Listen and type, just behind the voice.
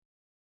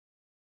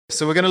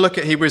So we're going to look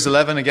at Hebrews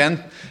 11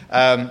 again.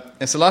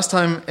 It's the last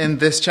time in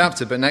this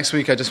chapter, but next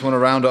week I just want to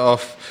round it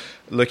off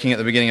looking at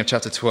the beginning of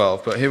chapter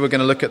 12. But here we're going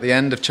to look at the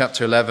end of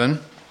chapter 11.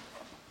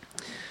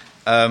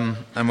 And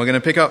we're going to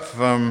pick up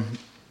from,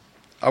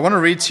 I want to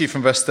read to you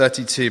from verse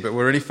 32, but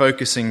we're really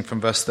focusing from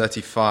verse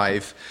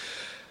 35.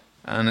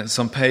 And it's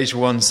on page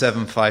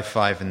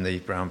 1755 in the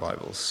Brown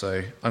Bibles.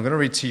 So I'm going to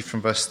read to you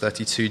from verse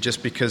 32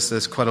 just because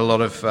there's quite a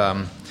lot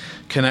of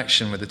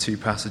connection with the two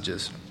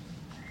passages.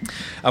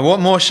 And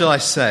what more shall I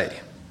say?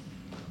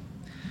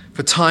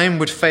 For time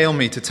would fail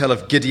me to tell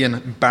of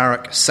Gideon,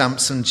 Barak,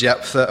 Samson,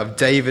 Jephthah, of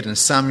David and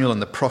Samuel and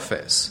the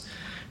prophets,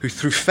 who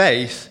through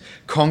faith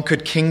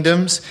conquered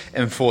kingdoms,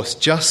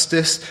 enforced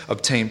justice,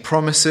 obtained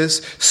promises,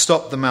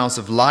 stopped the mouths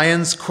of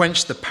lions,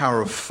 quenched the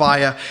power of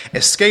fire,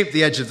 escaped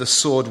the edge of the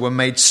sword, were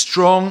made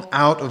strong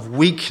out of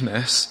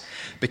weakness,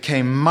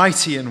 became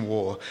mighty in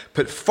war,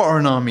 put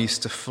foreign armies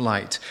to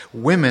flight.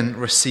 Women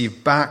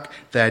received back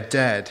their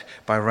dead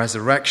by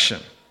resurrection.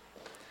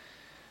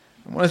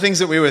 One of the things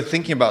that we were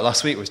thinking about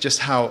last week was just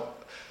how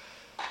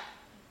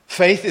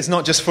faith is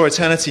not just for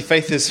eternity.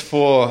 Faith is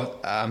for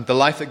the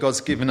life that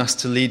God's given us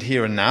to lead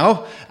here and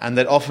now, and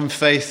that often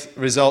faith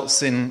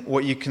results in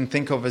what you can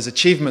think of as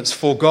achievements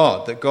for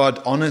God, that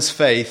God honors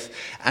faith,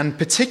 and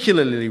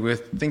particularly we're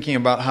thinking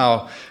about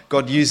how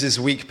God uses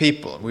weak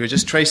people. We were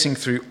just tracing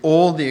through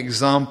all the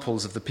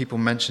examples of the people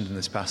mentioned in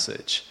this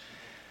passage.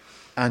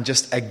 And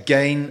just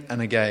again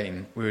and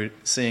again, we're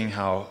seeing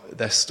how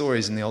their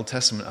stories in the Old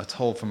Testament are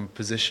told from a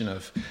position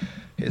of,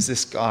 here's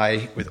this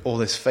guy with all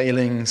his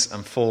failings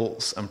and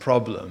faults and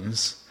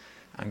problems,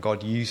 and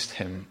God used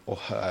him or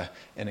her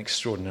in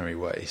extraordinary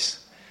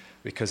ways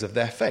because of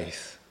their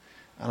faith.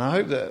 And I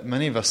hope that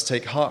many of us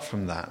take heart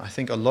from that. I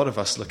think a lot of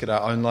us look at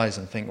our own lives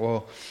and think,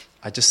 well,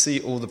 I just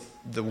see all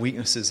the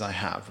weaknesses I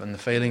have and the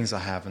failings I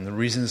have and the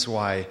reasons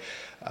why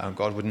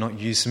God would not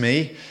use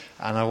me.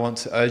 And I want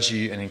to urge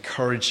you and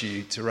encourage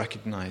you to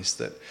recognize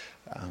that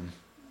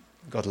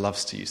God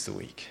loves to use the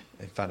weak.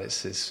 In fact,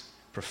 it's his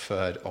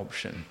preferred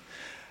option.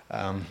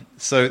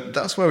 So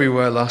that's where we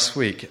were last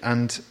week.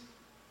 And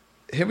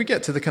here we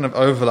get to the kind of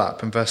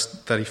overlap in verse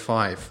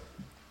 35.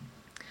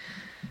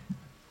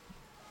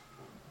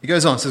 He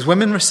goes on, says,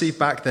 women received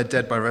back their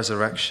dead by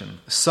resurrection.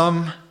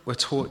 Some were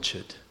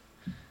tortured,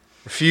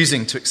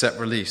 refusing to accept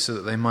release so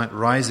that they might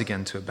rise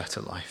again to a better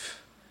life.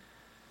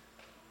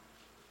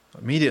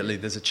 Immediately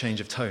there's a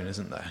change of tone,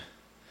 isn't there?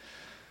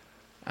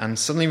 And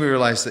suddenly we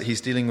realize that he's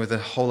dealing with a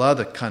whole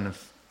other kind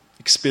of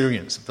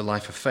experience of the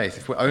life of faith.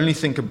 If we only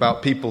think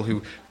about people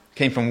who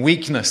came from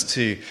weakness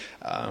to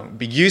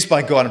be used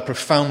by God in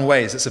profound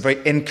ways, it's a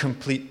very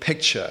incomplete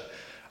picture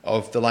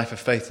of the life of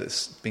faith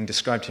that's being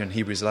described here in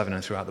Hebrews 11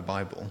 and throughout the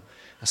Bible.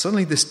 And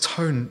suddenly this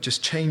tone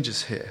just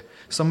changes here.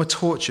 Some were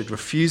tortured,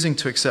 refusing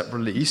to accept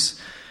release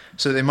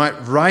so that they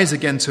might rise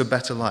again to a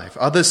better life.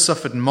 Others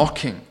suffered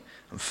mocking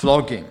and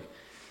flogging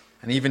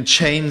and even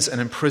chains and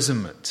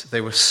imprisonment.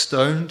 They were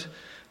stoned,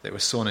 they were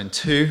sawn in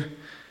two,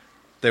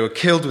 they were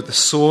killed with the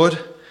sword,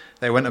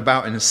 they went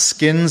about in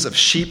skins of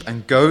sheep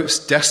and goats,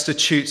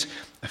 destitute,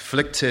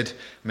 afflicted,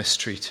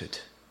 mistreated,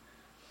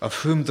 of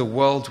whom the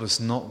world was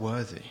not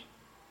worthy,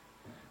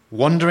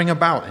 wandering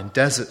about in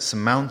deserts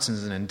and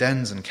mountains and in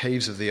dens and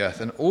caves of the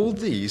earth. And all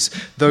these,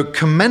 though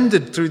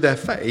commended through their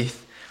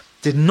faith,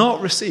 did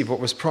not receive what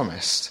was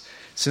promised,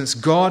 since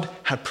God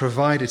had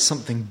provided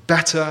something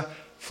better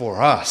for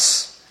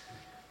us,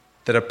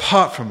 that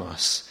apart from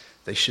us,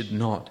 they should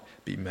not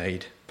be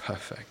made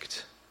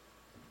perfect.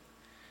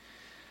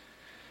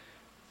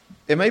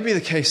 It may be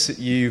the case that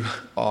you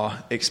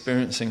are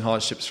experiencing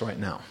hardships right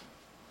now.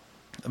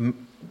 I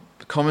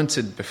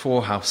commented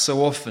before how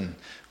so often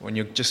when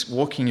you're just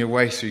walking your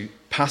way through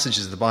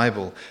passages of the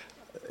Bible,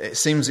 it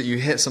seems that you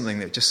hit something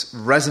that just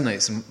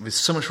resonates with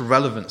so much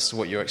relevance to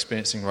what you're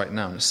experiencing right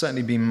now. And it's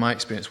certainly been my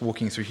experience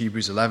walking through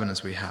Hebrews 11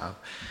 as we have.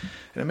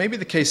 And it may be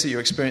the case that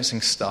you're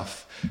experiencing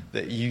stuff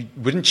that you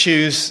wouldn't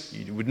choose,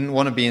 you wouldn't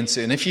want to be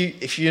into. And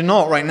if you're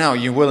not right now,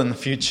 you will in the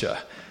future.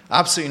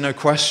 Absolutely no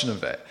question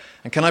of it.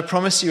 And can I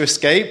promise you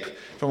escape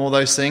from all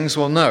those things?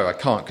 Well, no, I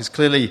can't, because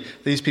clearly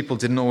these people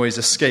didn't always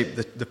escape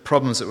the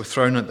problems that were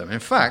thrown at them. In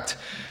fact,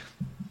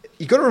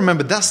 you've got to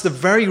remember that's the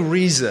very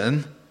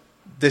reason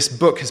this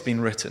book has been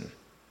written,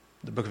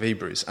 the book of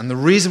Hebrews. And the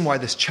reason why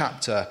this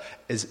chapter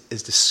is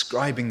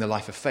describing the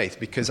life of faith,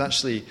 because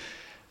actually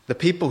the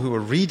people who were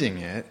reading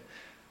it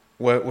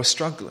were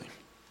struggling.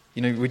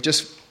 You know,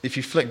 if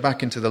you flick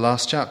back into the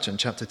last chapter, in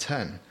chapter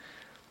 10,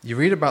 you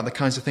read about the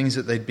kinds of things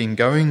that they'd been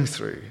going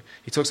through.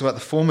 He talks about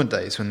the former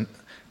days when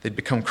they'd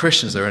become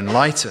Christians, they were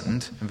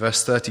enlightened. In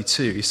verse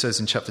 32, he says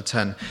in chapter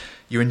 10,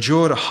 you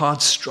endured a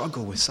hard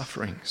struggle with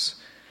sufferings,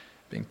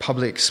 being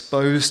publicly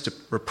exposed to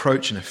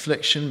reproach and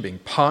affliction, being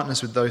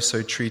partners with those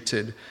so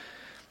treated.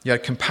 You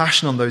had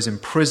compassion on those in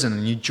prison,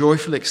 and you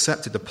joyfully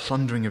accepted the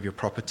plundering of your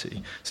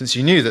property, since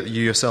you knew that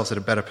you yourselves had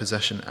a better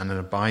possession and an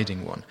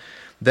abiding one.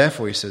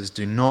 Therefore, he says,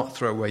 do not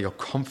throw away your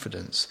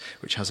confidence,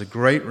 which has a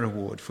great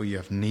reward, for you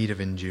have need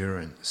of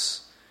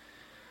endurance.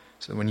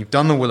 So that when you've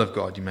done the will of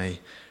God, you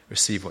may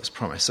receive what's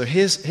promised. So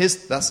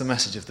that's the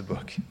message of the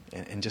book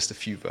in just a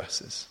few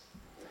verses.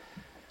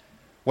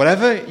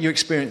 Whatever you're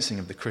experiencing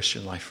of the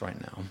Christian life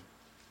right now,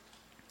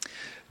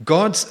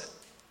 God's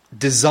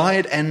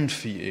desired end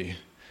for you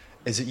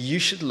is that you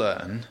should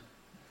learn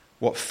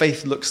what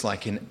faith looks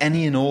like in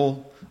any and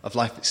all of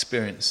life's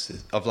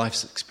experiences,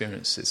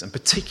 and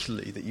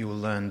particularly that you will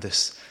learn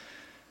this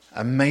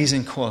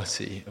amazing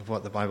quality of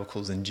what the Bible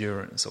calls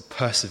endurance or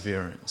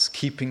perseverance,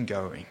 keeping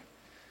going.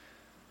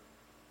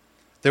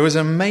 There was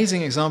an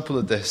amazing example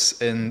of this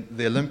in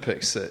the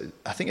Olympics.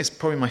 I think it's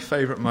probably my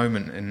favorite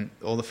moment in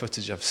all the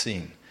footage I've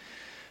seen.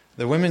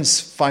 The women's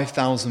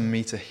 5,000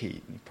 meter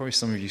heat. Probably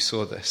some of you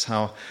saw this.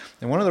 How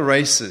in one of the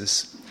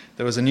races,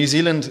 there was a New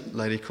Zealand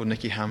lady called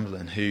Nikki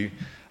Hamblin who,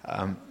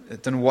 I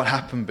don't know what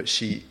happened, but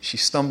she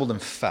stumbled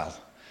and fell.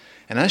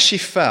 And as she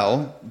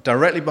fell,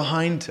 directly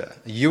behind her,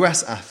 a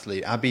US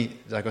athlete, Abby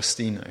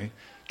D'Agostino,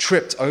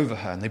 tripped over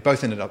her, and they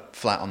both ended up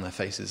flat on their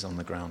faces on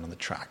the ground on the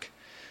track,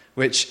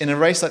 which in a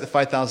race like the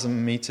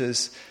 5,000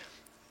 meters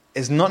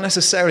is not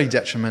necessarily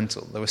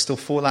detrimental. There were still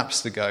 4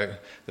 laps to go.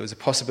 There was a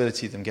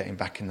possibility of them getting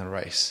back in the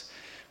race.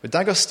 But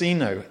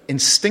D'Agostino,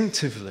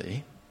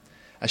 instinctively,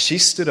 as she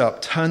stood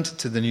up, turned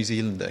to the New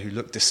Zealander who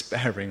looked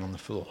despairing on the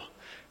floor,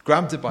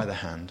 grabbed her by the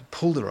hand,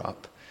 pulled her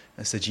up,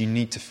 and said, "You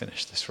need to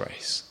finish this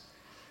race."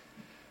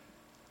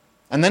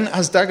 And then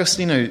as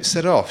D'Agostino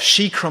set off,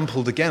 she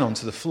crumpled again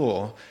onto the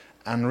floor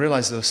and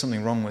realized there was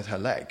something wrong with her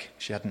leg.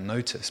 She hadn't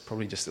noticed,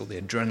 probably just all the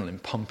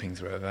adrenaline pumping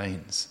through her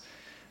veins.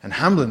 And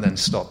Hamblin then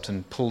stopped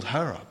and pulled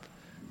her up.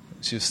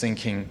 She was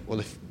thinking,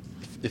 well,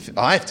 if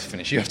I have to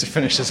finish, you have to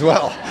finish as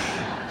well.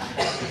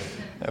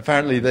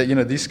 Apparently,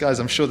 these guys,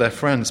 I'm sure they're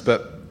friends,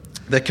 but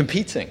they're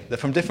competing. They're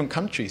from different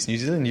countries, New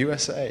Zealand,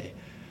 USA.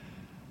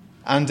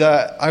 And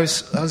I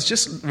was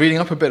just reading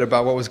up a bit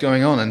about what was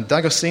going on, and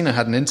D'Agostino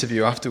had an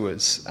interview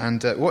afterwards.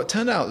 And what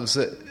turned out was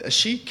that as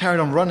she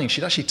carried on running,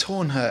 she'd actually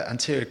torn her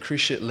anterior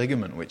cruciate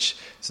ligament, which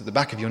is at the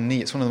back of your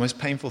knee. It's one of the most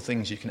painful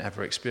things you can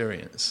ever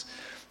experience.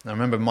 And I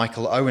remember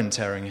Michael Owen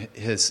tearing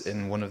his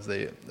in one of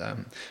the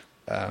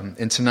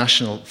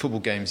international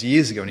football games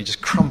years ago, and he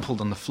just crumpled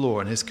on the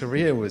floor, and his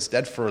career was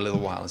dead for a little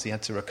while as he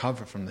had to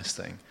recover from this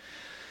thing.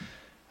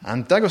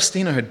 And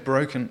D'Agostino had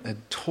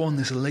torn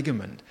this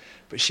ligament,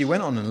 but she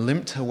went on and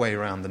limped her way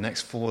around the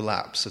next 4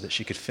 laps so that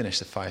she could finish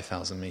the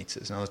 5,000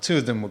 meters. Now, the two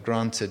of them were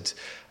granted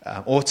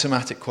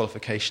automatic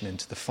qualification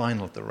into the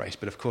final of the race,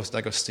 but of course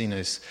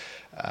D'Agostino's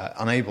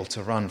unable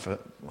to run for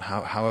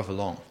however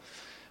long.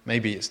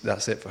 Maybe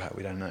that's it for her,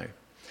 we don't know.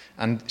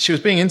 And she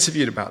was being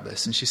interviewed about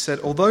this, and she said,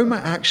 although my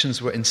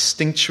actions were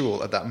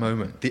instinctual at that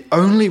moment, the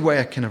only way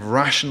I can have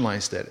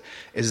rationalized it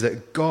is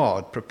that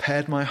God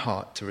prepared my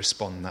heart to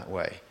respond that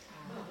way.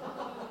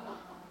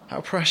 How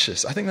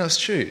precious. I think that's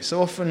true.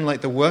 So often, like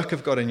the work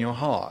of God in your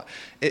heart,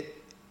 it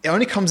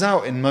only comes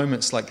out in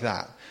moments like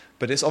that.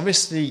 But it's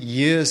obviously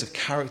years of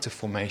character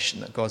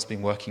formation that God's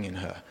been working in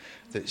her,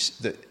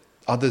 that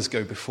others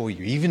go before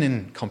you, even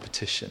in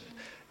competition.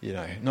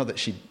 Not that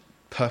she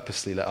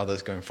purposely let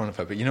others go in front of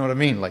her, but you know what I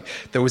mean? Like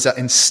there was that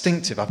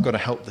instinctive, I've got to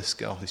help this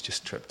girl who's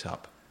just tripped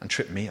up and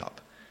tripped me up.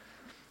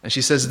 And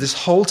she says, this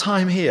whole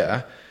time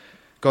here,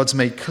 God's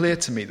made clear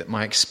to me that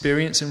my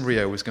experience in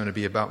Rio was going to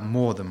be about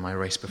more than my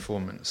race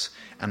performance.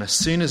 And as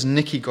soon as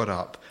Nikki got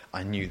up,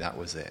 I knew that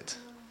was it.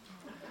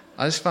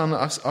 I just found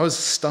that I was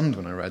stunned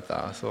when I read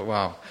that. I thought,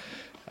 wow,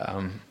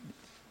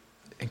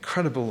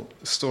 incredible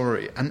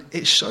story. And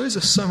it shows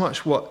us so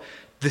much what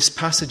this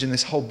passage and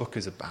this whole book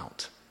is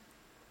about.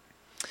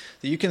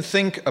 That you can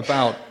think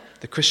about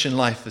the Christian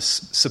life as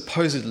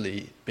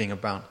supposedly being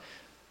about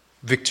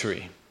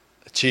victory,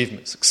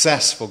 achievement,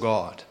 success for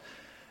God.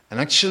 And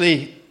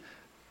actually,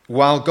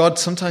 while God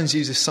sometimes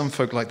uses some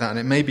folk like that, and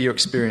it may be your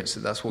experience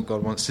that that's what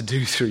God wants to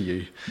do through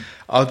you,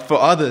 for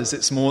others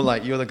it's more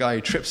like you're the guy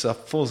who trips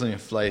up, falls on your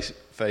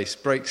face,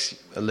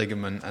 breaks a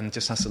ligament, and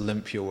just has to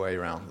limp your way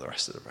around the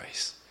rest of the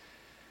race.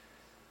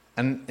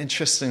 And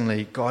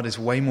interestingly, God is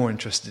way more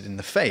interested in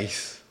the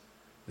faith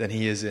than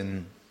he is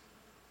in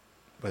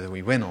whether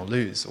we win or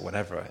lose or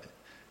whatever,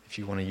 if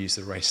you want to use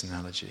the race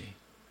analogy.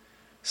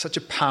 Such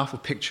a powerful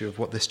picture of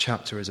what this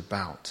chapter is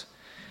about.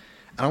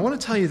 And I want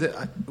to tell you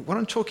that what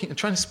I'm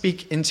trying to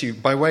speak into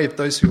by way of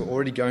those who are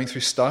already going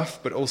through stuff,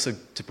 but also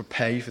to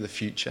prepare you for the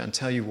future and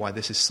tell you why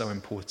this is so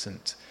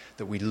important,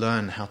 that we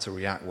learn how to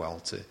react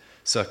well to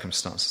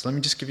circumstances. Let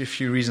me just give you a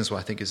few reasons why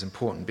I think it's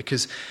important.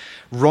 Because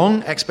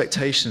wrong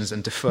expectations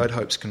and deferred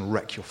hopes can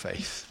wreck your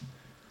faith.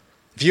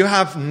 If you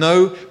have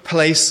no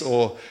place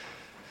or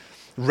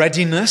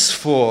readiness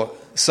for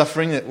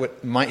suffering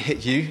that might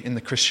hit you in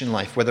the Christian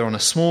life, whether on a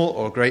small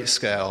or great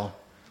scale,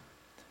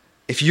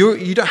 if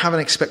you don't have an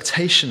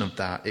expectation of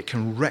that, it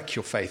can wreck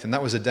your faith. And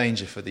that was a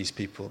danger for these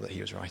people that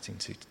he was writing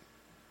to,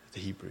 the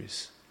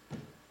Hebrews.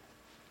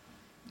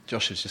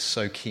 Josh is just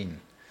so keen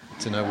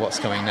to know what's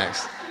coming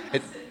next.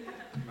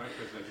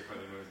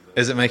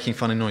 Is it making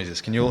funny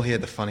noises? Can you all hear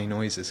the funny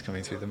noises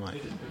coming through the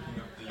mic?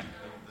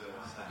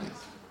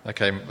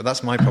 Okay, but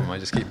that's my problem. I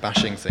just keep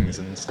bashing things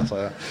and stuff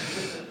like that.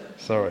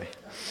 Sorry.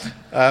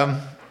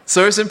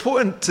 So it's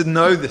important to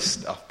know this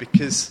stuff,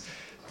 because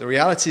the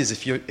reality is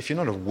if you're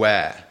not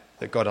aware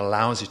that God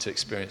allows you to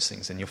experience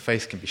things, then your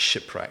faith can be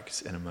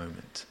shipwrecked in a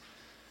moment.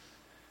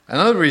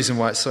 Another reason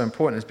why it's so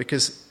important is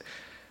because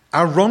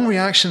our wrong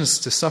reactions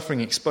to suffering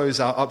expose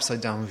our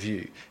upside-down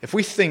view. If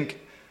we think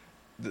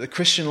that the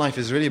Christian life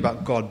is really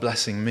about God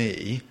blessing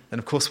me, then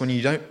of course when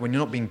you're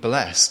not being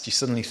blessed, you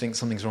suddenly think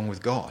something's wrong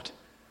with God.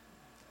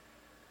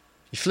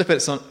 You flip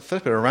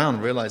it around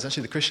and realize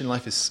actually the Christian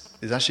life is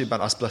actually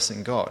about us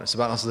blessing God. It's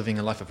about us living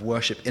a life of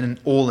worship in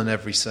all and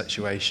every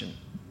situation.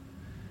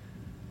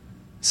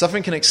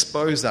 Suffering can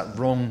expose that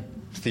wrong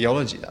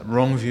theology, that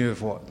wrong view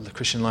of what the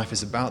Christian life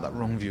is about, that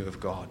wrong view of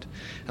God.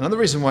 Another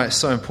reason why it's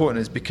so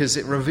important is because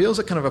it reveals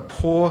a kind of a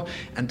poor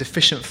and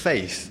deficient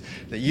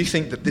faith that you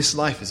think that this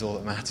life is all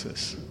that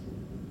matters.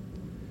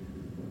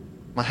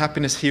 My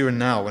happiness here and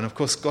now, and of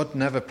course God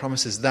never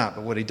promises that,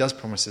 but what he does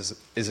promise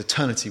is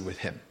eternity with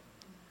him.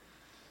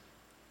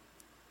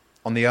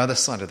 On the other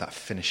side of that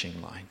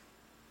finishing line.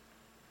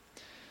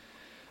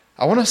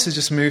 I want us to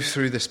just move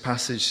through this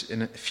passage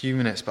in a few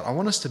minutes, but I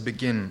want us to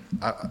begin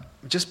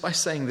just by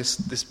saying this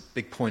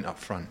big point up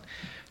front,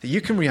 that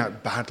you can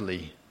react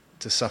badly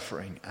to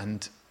suffering,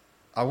 and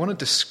I want to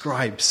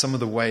describe some of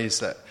the ways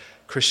that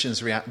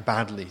Christians react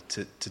badly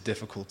to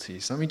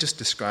difficulties. Let me just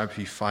describe for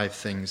you 5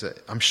 things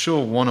that I'm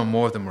sure one or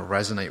more of them will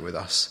resonate with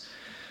us.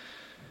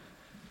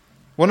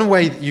 One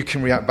way that you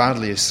can react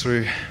badly is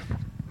through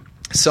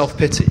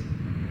self-pity.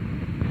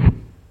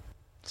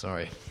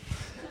 Sorry.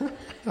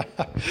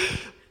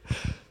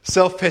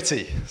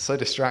 Self-pity. So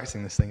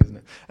distracting, this thing, isn't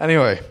it?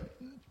 Anyway,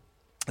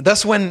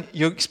 that's when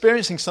you're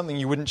experiencing something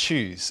you wouldn't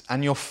choose,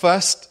 and your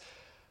first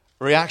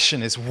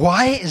reaction is,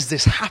 why is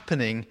this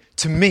happening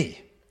to me?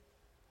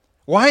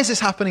 Why is this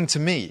happening to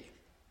me?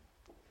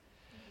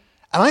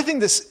 And I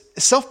think this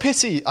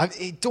self-pity,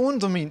 it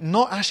dawned on me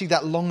not actually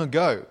that long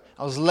ago.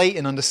 I was late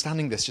in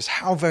understanding this, just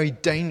how very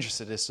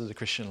dangerous it is to the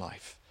Christian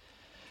life.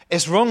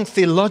 It's wrong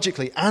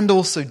theologically and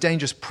also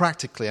dangerous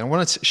practically. I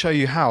want to show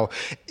you how.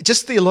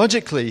 Just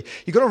theologically,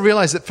 you've got to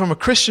realize that from a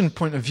Christian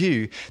point of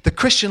view, the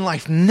Christian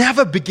life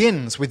never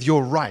begins with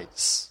your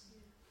rights.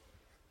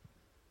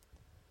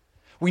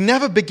 We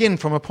never begin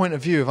from a point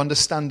of view of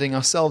understanding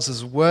ourselves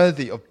as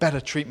worthy of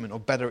better treatment or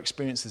better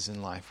experiences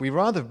in life. We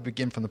rather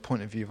begin from the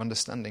point of view of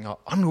understanding our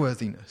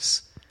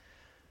unworthiness,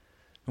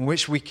 in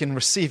which we can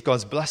receive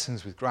God's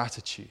blessings with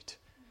gratitude.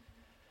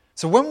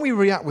 So when we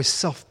react with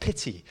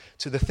self-pity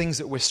to the things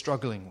that we're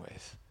struggling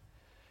with,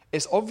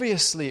 it's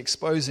obviously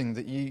exposing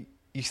that you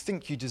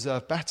think you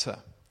deserve better.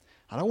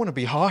 I don't want to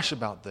be harsh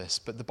about this,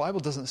 but the Bible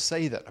doesn't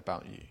say that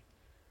about you.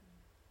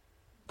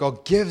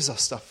 God gives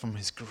us stuff from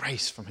his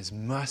grace, from his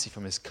mercy,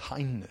 from his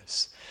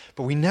kindness.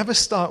 But we never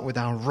start with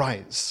our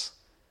rights.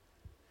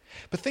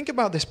 But think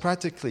about this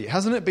practically.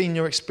 Hasn't it been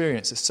your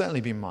experience? It's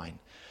certainly been mine.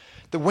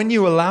 That when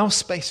you allow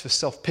space for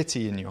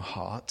self-pity in your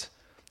heart,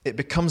 it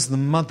becomes the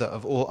mother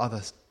of all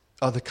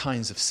other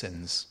kinds of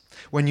sins.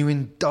 When you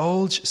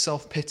indulge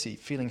self-pity,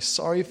 feeling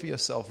sorry for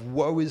yourself,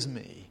 woe is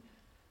me,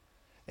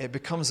 it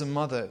becomes a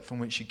mother from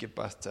which you give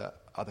birth to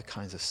other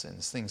kinds of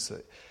sins,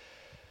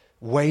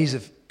 ways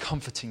of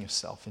comforting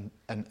yourself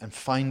and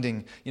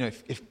finding,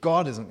 if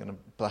God isn't going to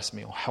bless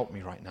me or help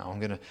me right now,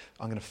 I'm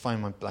going to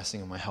find my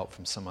blessing and my help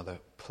from some other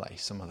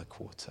place, some other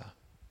quarter.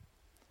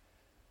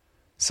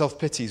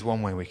 Self-pity is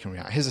one way we can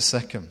react. Here's a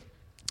second.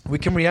 We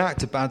can react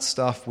to bad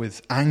stuff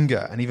with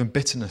anger and even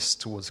bitterness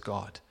towards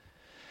God.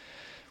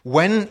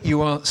 When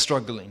you are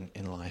struggling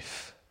in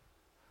life,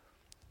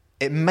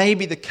 it may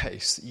be the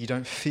case that you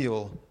don't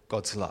feel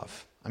God's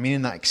love. I mean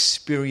in that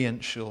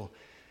experiential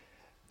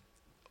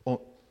or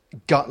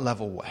gut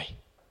level way.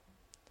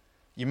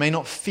 You may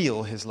not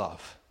feel his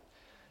love.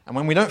 And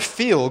when we don't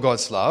feel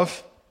God's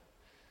love,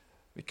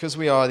 because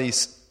we are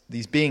these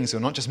beings who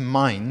are not just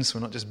minds,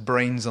 we're not just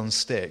brains on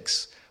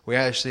sticks, we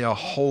actually are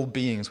whole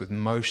beings with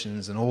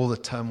emotions and all the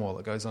turmoil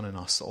that goes on in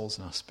our souls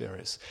and our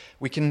spirits.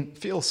 We can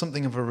feel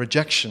something of a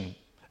rejection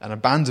and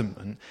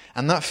abandonment,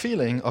 and that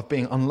feeling of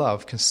being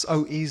unloved can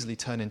so easily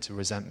turn into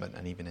resentment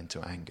and even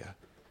into anger.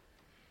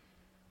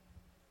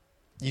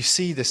 You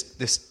see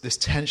this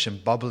tension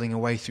bubbling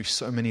away through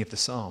so many of the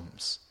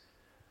Psalms.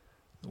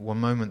 One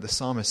moment the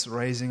psalmist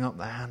raising up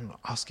the hand,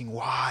 asking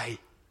why,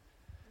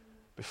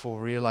 before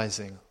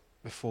realizing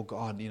before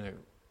God,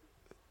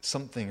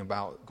 something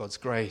about God's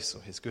grace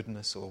or his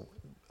goodness or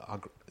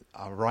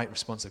our right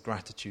response of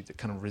gratitude that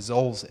kind of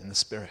resolves it in the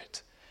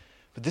spirit.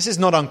 But this is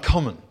not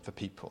uncommon for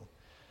people.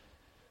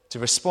 To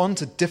respond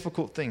to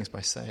difficult things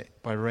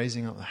by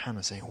raising up the hand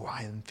and saying,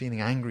 why? I'm feeling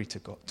angry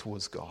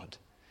towards God.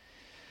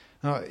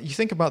 Now, you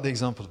think about the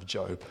example of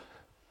Job.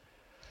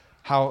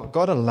 How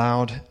God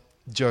allowed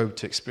Job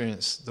to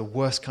experience the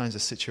worst kinds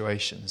of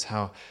situations.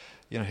 How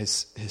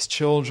his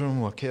children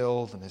were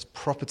killed and his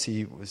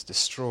property was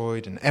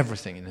destroyed and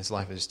everything in his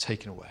life was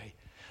taken away.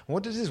 And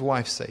what did his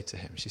wife say to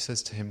him? She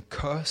says to him,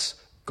 curse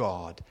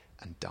God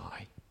and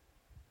die.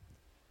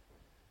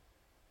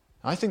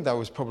 I think that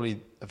was probably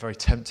a very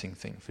tempting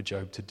thing for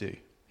Job to do.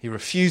 He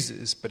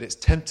refuses, but it's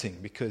tempting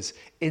because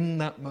in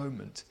that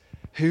moment,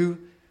 who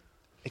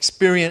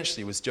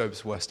experientially was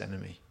Job's worst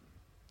enemy.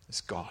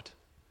 It's God.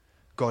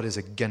 God is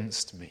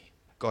against me.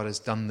 God has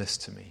done this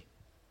to me.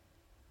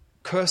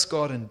 Curse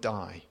God and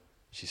die,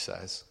 she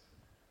says.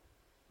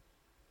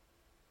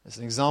 It's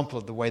an example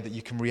of the way that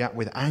you can react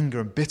with anger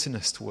and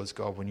bitterness towards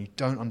God when you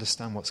don't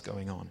understand what's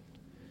going on.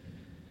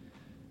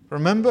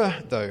 Remember,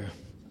 though,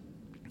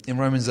 in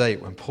Romans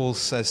 8, when Paul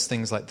says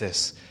things like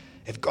this,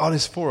 if God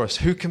is for us,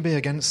 who can be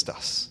against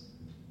us?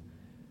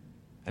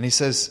 And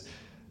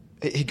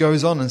he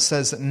goes on and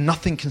says that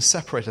nothing can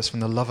separate us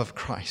from the love of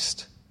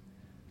Christ.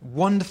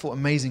 Wonderful,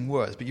 amazing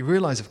words, but you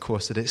realize, of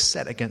course, that it's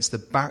set against the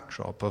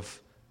backdrop of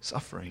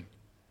suffering.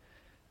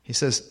 He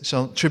says,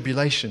 shall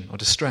tribulation or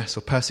distress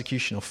or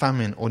persecution or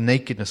famine or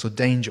nakedness or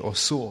danger or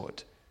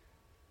sword,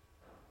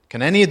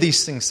 can any of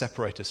these things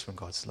separate us from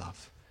God's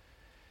love?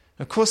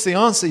 Of course, the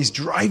answer he's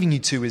driving you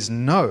to is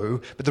no,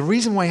 but the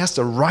reason why he has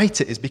to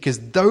write it is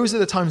because those are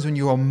the times when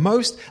you are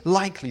most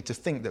likely to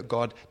think that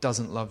God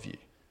doesn't love you,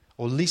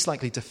 or least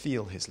likely to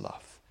feel his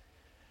love.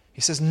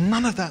 He says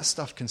none of that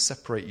stuff can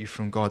separate you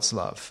from God's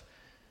love.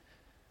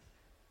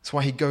 That's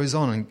why he goes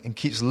on and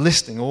keeps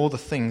listing all the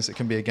things that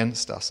can be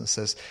against us and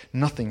says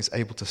nothing's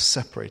able to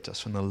separate us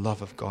from the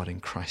love of God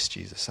in Christ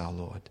Jesus our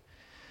Lord.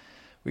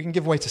 We can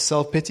give way to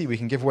self-pity, we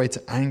can give way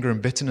to anger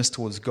and bitterness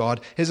towards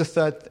God. Here's a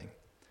third thing.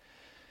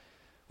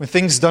 When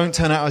things don't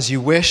turn out as you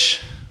wish,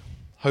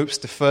 hopes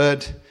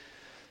deferred,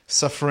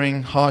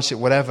 suffering, hardship,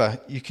 whatever,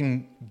 you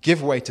can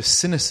give way to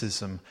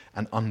cynicism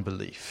and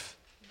unbelief.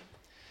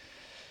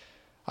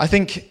 I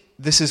think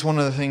this is one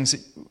of the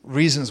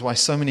reasons why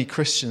so many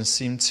Christians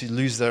seem to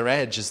lose their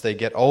edge as they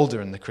get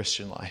older in the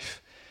Christian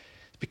life.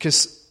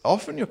 Because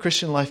often your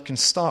Christian life can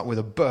start with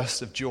a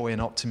burst of joy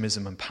and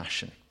optimism and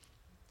passion.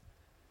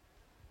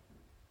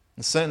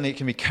 And certainly it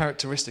can be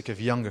characteristic of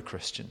younger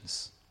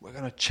Christians. We're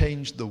going to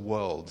change the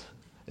world,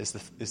 is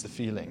the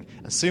feeling.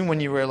 And soon when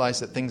you realize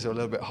that things are a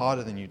little bit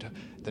harder than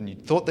you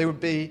thought they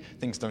would be,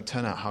 things don't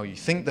turn out how you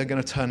think they're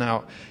going to turn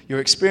out, your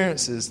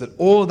experience is that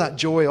all of that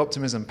joy,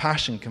 optimism,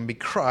 passion can be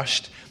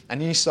crushed,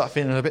 and you start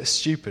feeling a little bit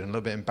stupid and a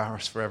little bit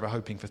embarrassed for ever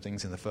hoping for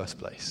things in the first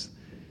place.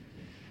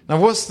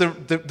 Now, what's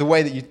the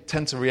way that you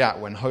tend to react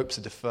when hopes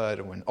are deferred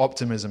and when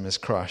optimism is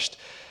crushed?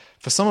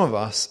 For some of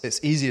us,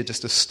 it's easier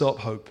just to stop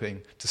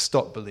hoping, to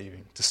stop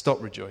believing, to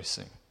stop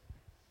rejoicing.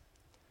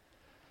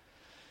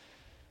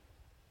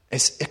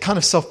 It's a kind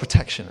of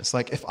self-protection. It's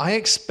like, if I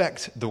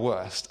expect the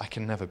worst, I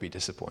can never be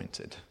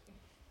disappointed.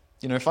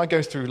 You know, if I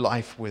go through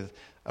life with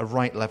a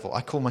right level, I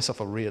call myself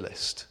a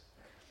realist,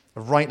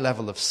 a right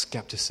level of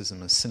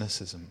skepticism and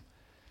cynicism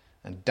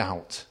and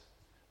doubt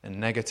and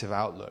negative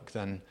outlook,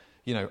 then,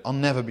 you know, I'll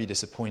never be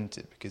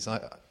disappointed because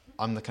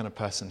I'm the kind of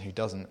person who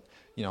doesn't,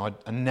 you know,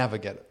 I never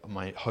get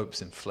my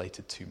hopes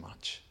inflated too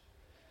much.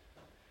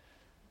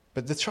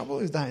 But the trouble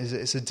with that is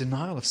it's a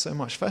denial of so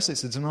much. Firstly,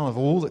 it's a denial of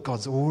all that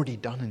God's already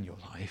done in your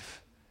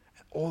life,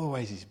 and all the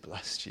ways he's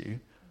blessed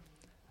you.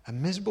 A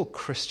miserable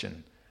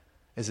Christian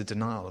is a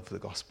denial of the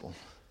gospel.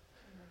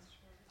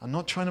 I'm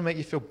not trying to make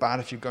you feel bad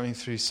if you're going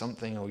through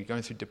something or you're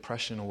going through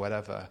depression or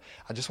whatever.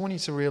 I just want you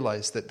to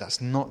realize that that's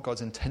not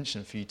God's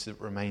intention for you to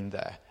remain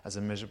there as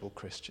a miserable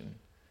Christian.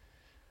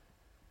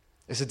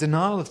 It's a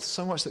denial of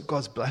so much that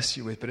God's blessed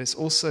you with, but it's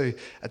also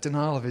a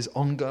denial of his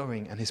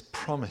ongoing and his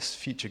promised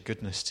future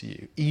goodness to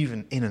you,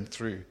 even in and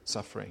through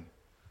suffering.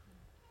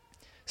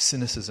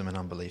 Cynicism and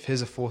unbelief.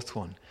 Here's a fourth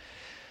one.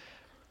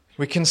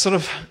 We can sort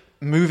of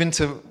move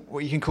into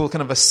what you can call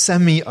kind of a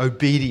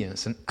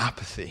semi-obedience and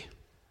apathy.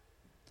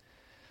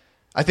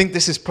 I think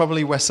this is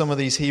probably where some of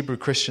these Hebrew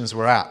Christians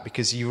were at,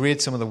 because you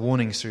read some of the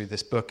warnings through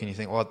this book and you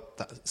think, well,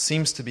 that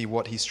seems to be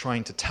what he's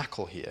trying to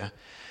tackle here.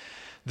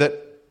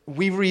 That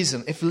we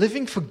reason, if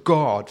living for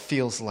God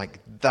feels like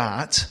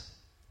that,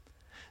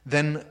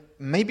 then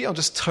maybe I'll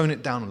just tone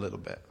it down a little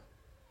bit.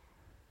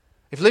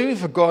 If living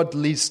for God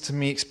leads to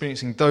me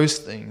experiencing those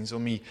things, or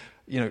me,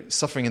 you know,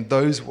 suffering in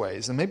those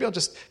ways, then maybe I'll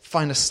just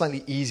find a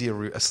slightly easier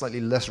route, a slightly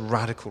less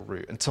radical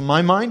route. And to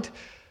my mind,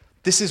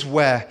 this is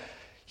where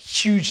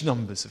huge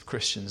numbers of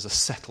Christians are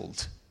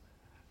settled,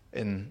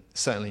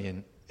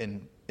 certainly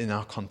in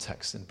our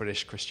context in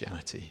British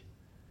Christianity.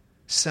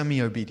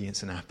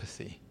 Semi-obedience and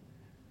apathy.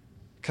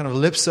 Kind of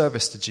lip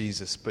service to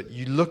Jesus, but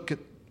you look at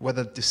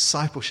whether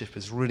discipleship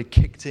has really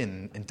kicked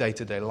in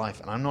day-to-day life,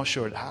 and I'm not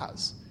sure it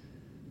has.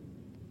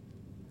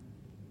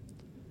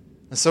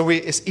 And so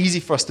it's easy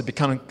for us to be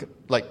kind of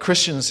like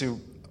Christians who,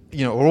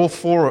 you know, are all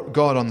for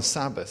God on the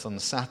Sabbath, on the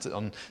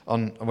Saturday,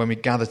 on when we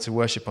gather to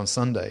worship on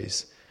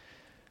Sundays.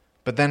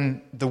 But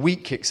then the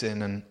week kicks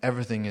in and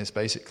everything is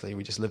basically,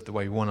 we just live the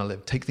way we want to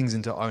live, take things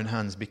into our own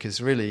hands,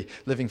 because really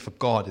living for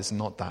God is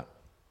not that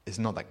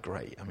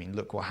great. I mean,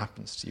 look what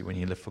happens to you when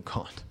you live for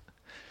God.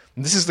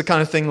 And this is the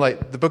kind of thing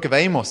like the book of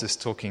Amos is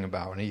talking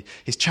about, and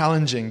he's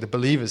challenging the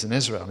believers in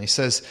Israel. And he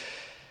says,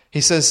 He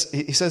says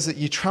that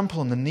you trample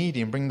on the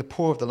needy and bring the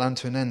poor of the land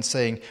to an end,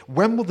 saying,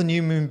 when will the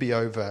new moon be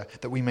over,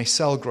 that we may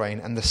sell grain,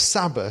 and the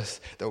Sabbath,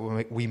 that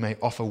we may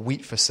offer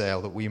wheat for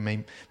sale, that we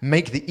may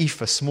make the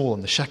ephah small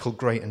and the shekel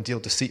great, and deal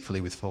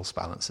deceitfully with false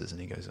balances? And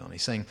he goes on.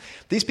 He's saying,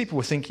 these people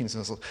were thinking to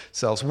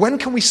themselves, when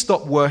can we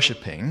stop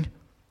worshipping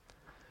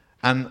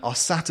and our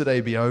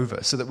Saturday be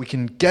over, so that we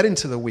can get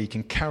into the week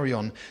and carry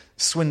on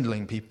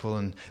swindling people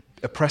and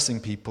oppressing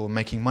people,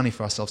 making money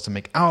for ourselves to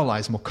make our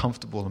lives more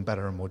comfortable and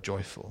better and more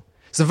joyful?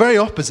 It's the very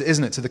opposite,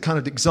 isn't it, to the kind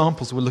of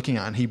examples we're looking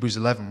at in Hebrews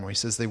 11, where he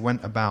says they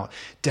went about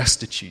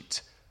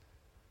destitute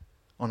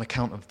on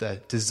account of their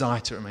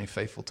desire to remain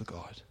faithful to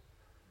God.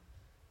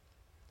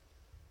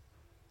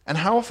 And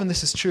how often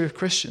this is true of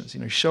Christians.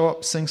 You show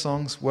up, sing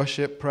songs,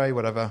 worship, pray,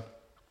 whatever,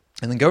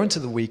 and then go into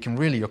the week, and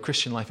really your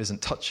Christian life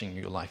isn't touching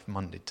your life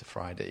Monday to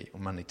Friday or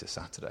Monday to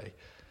Saturday,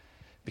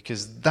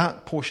 because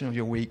that portion of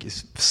your week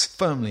is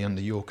firmly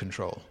under your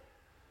control.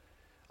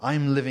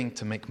 I'm living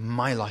to make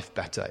my life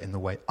better in the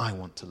way I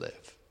want to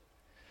live.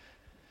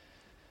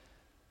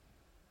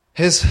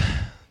 Here's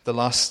the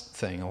last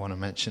thing I want to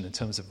mention in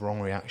terms of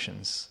wrong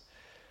reactions.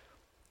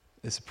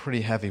 It's a pretty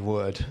heavy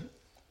word.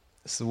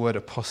 It's the word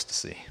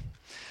apostasy.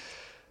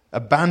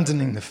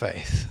 Abandoning the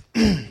faith.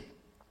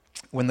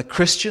 When the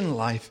Christian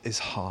life is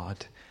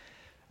hard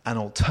and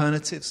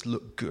alternatives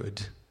look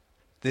good,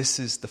 this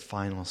is the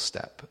final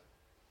step.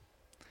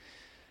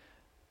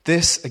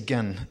 This,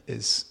 again,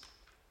 is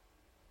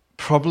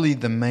probably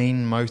the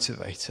main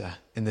motivator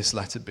in this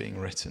letter being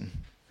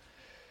written.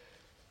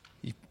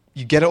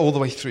 You get it all the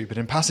way through, but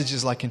in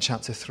passages like in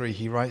chapter 3,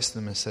 he writes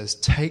them and says,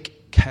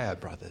 take care,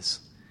 brothers,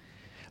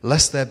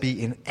 lest there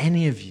be in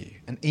any of you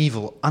an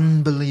evil,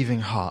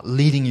 unbelieving heart,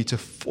 leading you to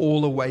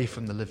fall away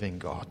from the living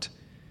God.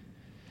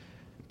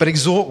 But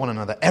exhort one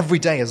another every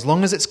day, as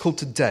long as it's called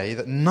today,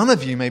 that none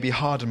of you may be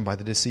hardened by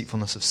the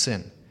deceitfulness of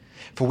sin.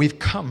 For we've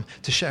come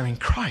to share in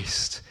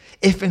Christ,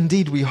 if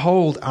indeed we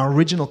hold our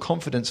original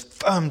confidence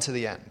firm to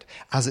the end.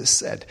 As it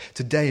said,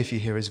 today if you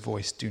hear his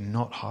voice, do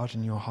not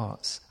harden your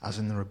hearts, as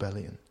in the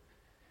rebellion.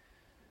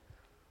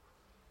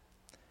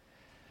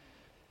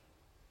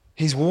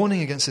 He's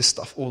warning against this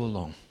stuff all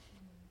along.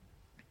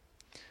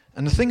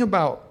 And the thing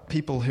about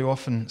people who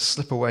often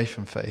slip away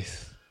from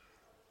faith,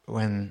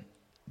 when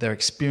their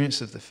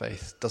experience of the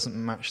faith doesn't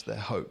match their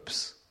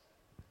hopes,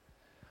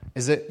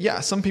 is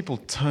that, some people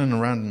turn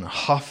around in a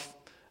huff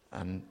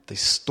and they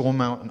storm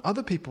out, and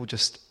other people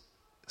just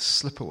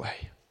slip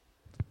away.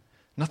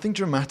 Nothing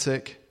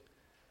dramatic,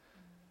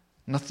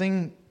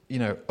 nothing,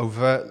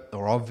 overt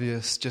or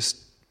obvious,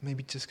 just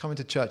coming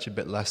to church a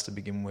bit less to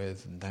begin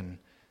with, and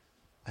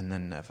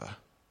then never.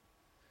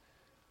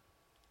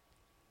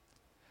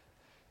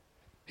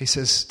 He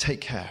says,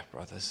 take care,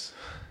 brothers.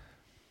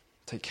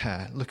 Take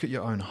care. Look at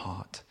your own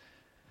heart.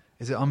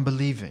 Is it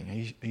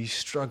unbelieving? Are you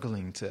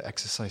struggling to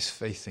exercise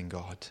faith in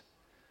God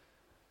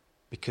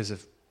because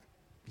of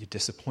your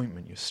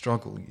disappointment, your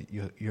struggle,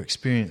 your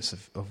experience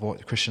of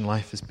what Christian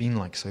life has been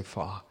like so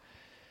far?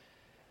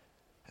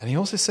 And he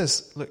also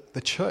says, look,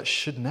 the church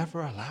should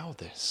never allow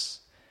this.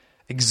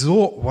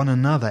 Exhort one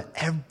another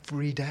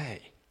every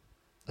day,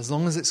 as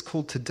long as it's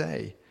called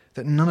today,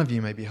 that none of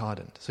you may be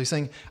hardened. So he's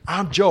saying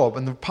our job,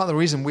 and part of the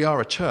reason we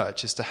are a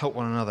church, is to help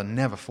one another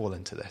never fall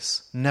into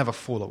this, never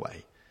fall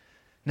away,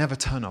 never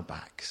turn our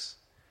backs.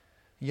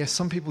 Yes,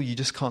 some people you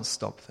just can't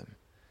stop them,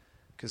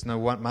 because no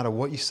matter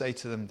what you say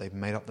to them, they've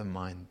made up their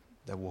mind,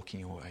 they're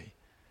walking away.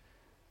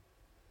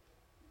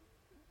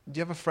 Do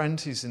you have a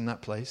friend who's in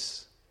that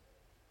place?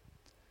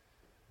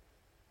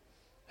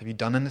 Have you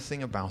done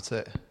anything about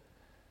it?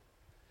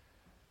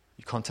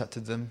 You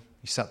contacted them,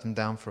 you sat them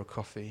down for a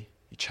coffee,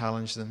 you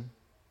challenged them.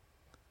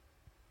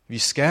 Have you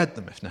scared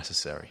them if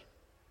necessary?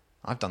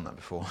 I've done that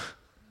before.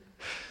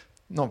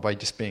 Not by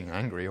just being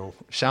angry or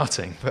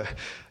shouting, but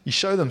you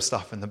show them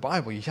stuff in the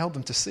Bible. You help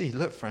them to see,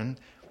 look, friend,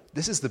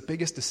 this is the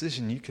biggest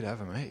decision you could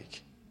ever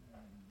make.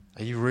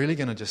 Are you really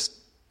going to just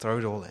throw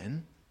it all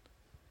in?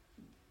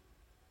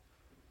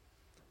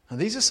 And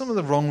these are some of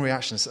the wrong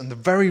reactions and the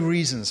very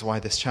reasons why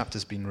this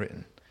chapter's been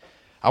written.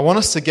 I want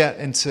us to get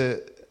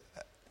into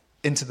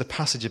the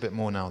passage a bit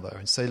more now, though,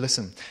 and say,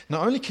 listen,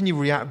 not only can you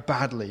react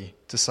badly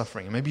to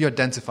suffering, and maybe you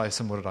identify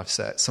some of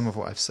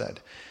what I've said.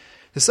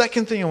 The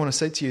second thing I want to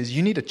say to you is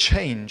you need a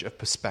change of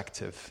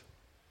perspective.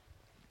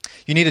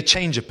 You need a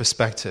change of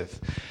perspective.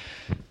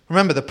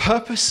 Remember, the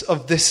purpose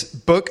of this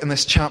book and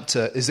this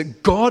chapter is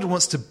that God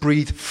wants to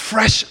breathe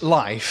fresh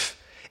life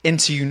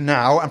into you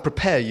now and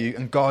prepare you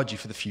and guard you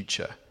for the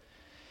future.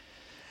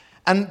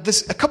 And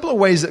there's a couple of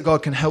ways that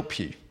God can help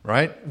you,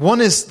 right?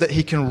 One is that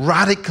he can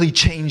radically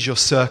change your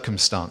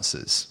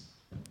circumstances,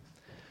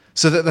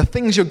 so that the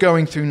things you're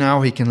going through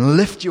now, he can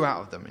lift you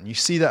out of them. And you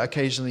see that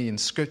occasionally in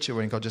Scripture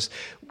when God just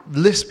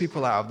lifts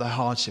people out of their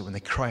hardship when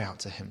they cry out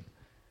to him.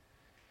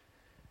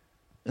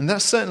 And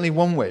that's certainly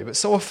one way, but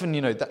so often,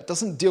 that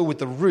doesn't deal with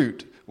the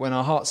root when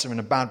our hearts are in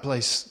a bad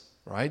place,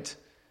 right?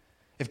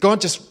 If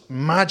God just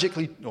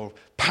magically or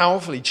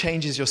powerfully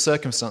changes your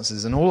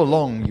circumstances and all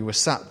along you were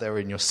sat there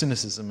in your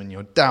cynicism and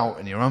your doubt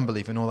and your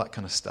unbelief and all that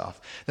kind of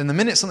stuff, then the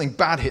minute something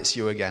bad hits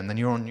you again, then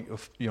you're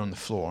on the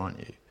floor,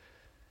 aren't you?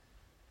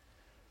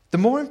 The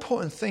more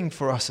important thing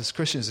for us as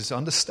Christians is to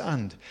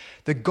understand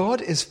that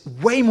God is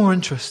way more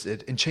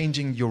interested in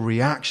changing your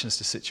reactions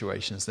to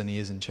situations than he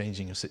is in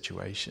changing your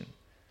situation.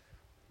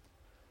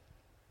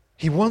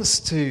 He wants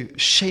to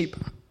shape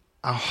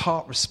our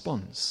heart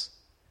response,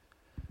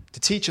 to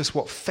teach us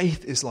what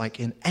faith is like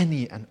in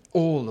any and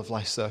all of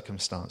life's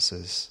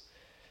circumstances.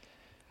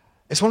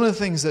 It's one of the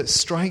things that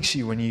strikes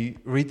you when you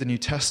read the New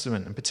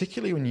Testament, and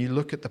particularly when you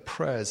look at the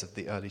prayers of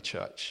the early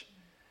church,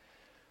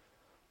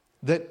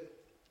 that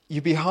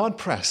you'd be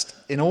hard-pressed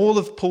in all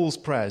of Paul's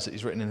prayers that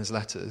he's written in his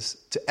letters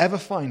to ever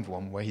find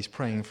one where he's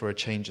praying for a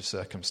change of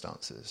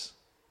circumstances.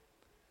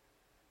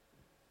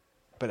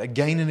 But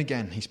again and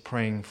again, he's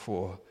praying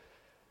for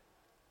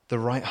the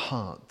right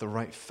heart, the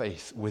right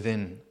faith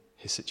within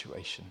his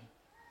situation.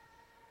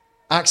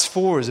 Acts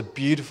 4 is a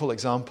beautiful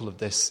example of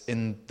this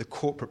in the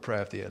corporate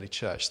prayer of the early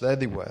church. There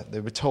they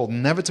were told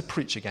never to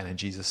preach again in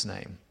Jesus'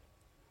 name.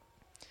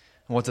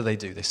 And what do?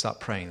 They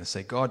start praying. They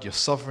say, God, you're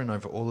sovereign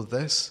over all of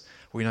this.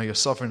 We know you're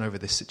sovereign over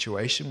this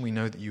situation. We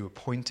know that you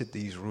appointed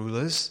these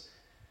rulers.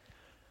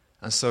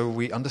 And so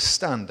we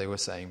understand, they were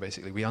saying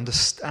basically, we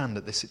understand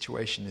that this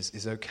situation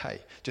is okay.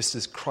 Just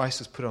as Christ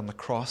was put on the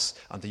cross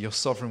under your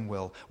sovereign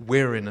will,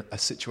 we're in a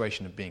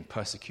situation of being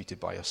persecuted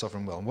by your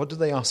sovereign will. And what do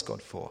they ask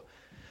God for?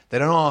 They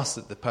don't ask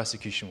that the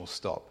persecution will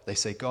stop. They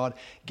say, God,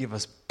 give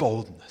us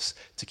boldness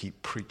to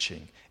keep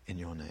preaching in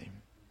your name.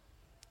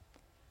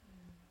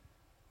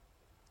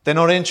 They're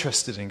not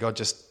interested in God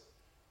just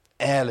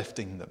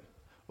airlifting them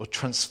or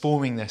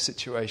transforming their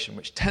situation,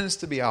 which tends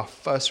to be our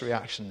first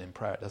reaction in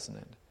prayer, doesn't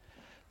it?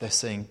 They're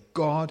saying,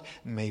 God,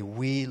 may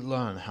we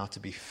learn how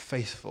to be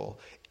faithful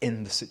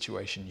in the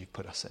situation you've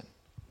put us in.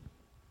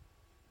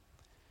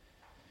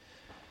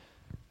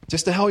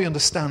 Just to help you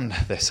understand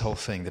this whole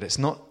thing, that it's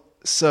not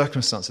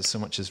circumstances so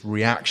much as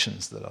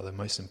reactions that are the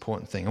most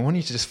important thing, I want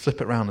you to just flip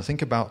it around and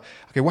think about,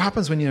 okay, what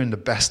happens when you're in the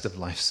best of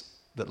life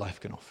that life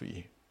can offer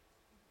you?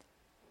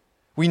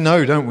 We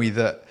know, don't we,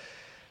 that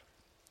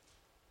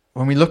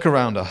when we look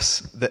around us,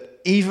 that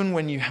even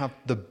when you have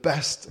the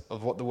best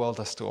of what the world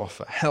has to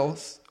offer,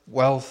 health,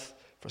 wealth,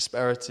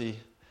 prosperity,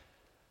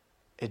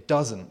 it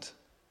doesn't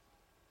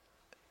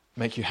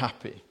make you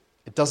happy.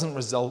 It doesn't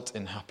result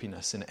in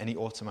happiness in any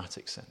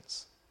automatic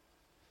sense.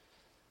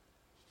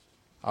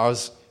 I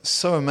was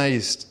so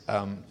amazed,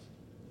 I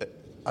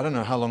don't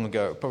know how long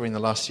ago, probably in the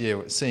last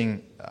year,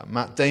 seeing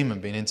Matt Damon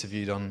being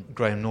interviewed on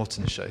Graham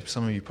Norton's show.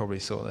 Some of you probably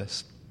saw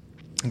this.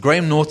 And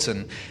Graham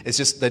Norton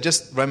they're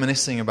just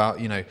reminiscing about,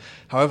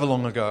 however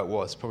long ago it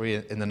was, probably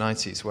in the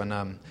 90s,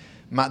 when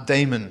Matt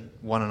Damon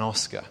won an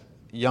Oscar.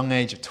 Young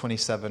age of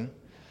 27,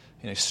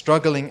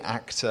 struggling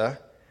actor,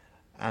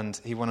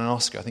 and he won an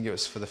Oscar. I think it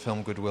was for the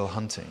film Good Will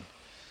Hunting.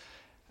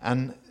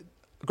 And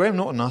Graham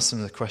Norton asked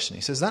him the question.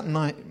 He says, that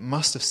night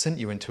must have sent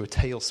you into a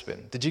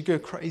tailspin. Did you go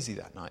crazy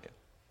that night? And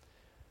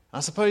I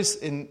suppose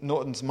in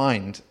Norton's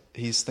mind,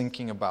 he's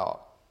thinking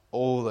about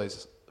all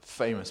those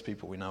famous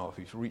people we know of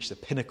who've reached the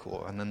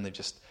pinnacle and then they've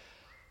just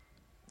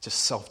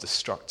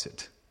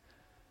self-destructed.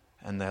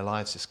 And their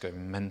lives just go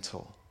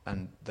mental.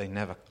 And they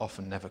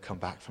often never come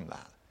back from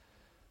that.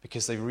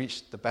 Because they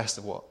reached the best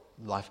of what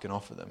life can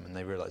offer them and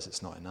they realize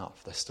it's not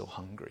enough. They're still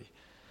hungry.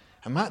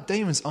 And Matt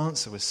Damon's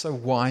answer was so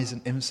wise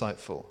and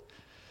insightful.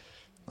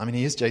 I mean,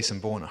 he is Jason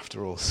Bourne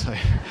after all. So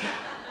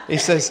he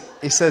says,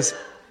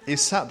 he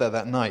sat there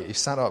that night. He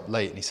sat up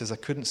late and he says, I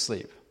couldn't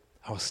sleep.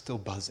 I was still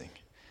buzzing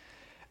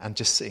and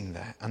just sitting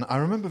there. And I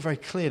remember very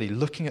clearly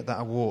looking at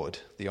that award,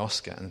 the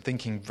Oscar, and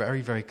thinking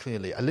very, very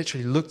clearly. I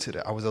literally looked at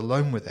it. I was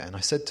alone with it. And I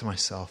said to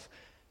myself,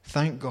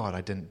 thank God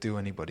I didn't do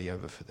anybody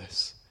over for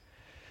this.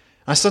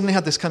 I suddenly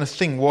had this kind of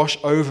thing wash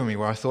over me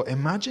where I thought,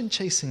 imagine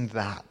chasing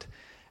that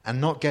and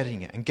not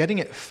getting it, and getting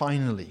it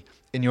finally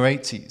in your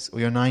 80s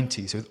or your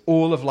 90s with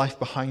all of life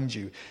behind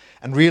you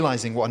and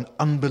realizing what an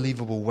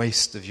unbelievable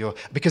waste of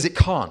because it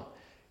can't.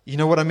 You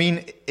know what I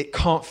mean? It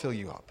can't fill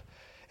you up.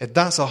 If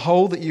that's a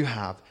hole that you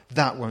have,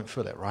 that won't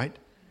fill it, right?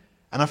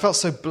 And I felt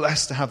so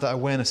blessed to have that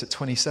awareness at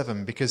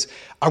 27 because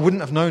I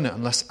wouldn't have known it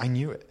unless I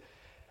knew it.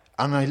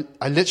 And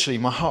I literally,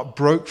 my heart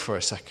broke for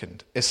a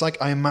second. It's like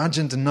I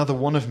imagined another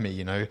one of me,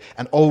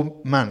 an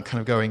old man kind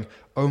of going,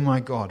 oh my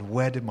God,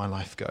 where did my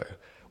life go?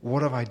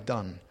 What have I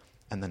done?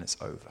 And then it's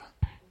over.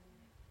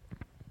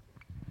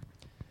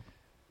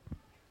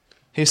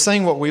 He's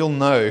saying what we all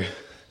know,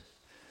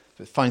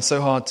 but find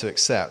so hard to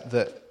accept,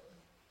 that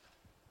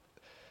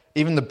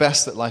even the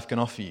best that life can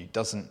offer you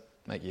doesn't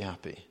make you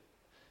happy.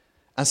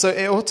 And so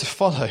it ought to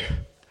follow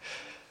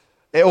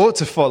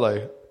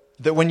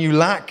that when you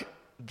lack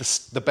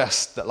the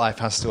best that life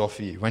has to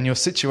offer you, when your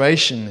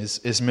situation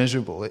is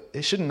miserable,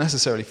 it shouldn't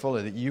necessarily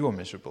follow that you are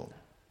miserable.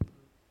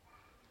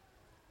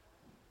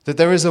 That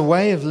there is a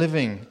way of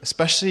living,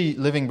 especially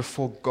living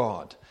before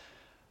God,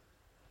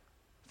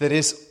 that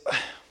is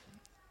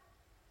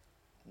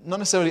not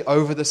necessarily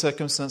over the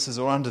circumstances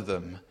or under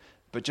them,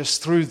 but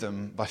just through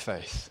them by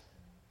faith.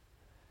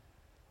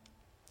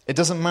 It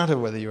doesn't matter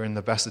whether you're in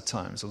the best of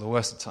times or the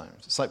worst of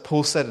times. It's like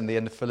Paul said in the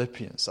end of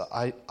Philippians,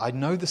 I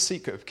know the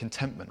secret of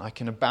contentment. I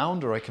can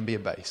abound or I can be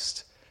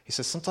abased. He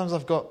says, sometimes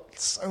I've got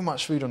so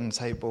much food on the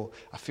table,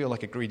 I feel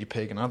like a greedy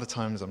pig, and other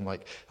times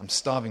I'm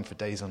starving for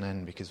days on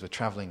end because we're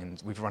traveling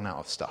and we've run out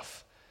of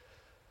stuff.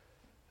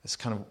 It's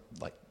kind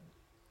of like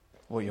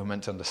what you're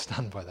meant to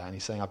understand by that. And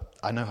he's saying,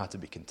 I know how to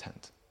be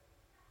content.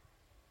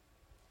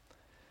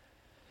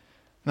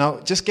 Now,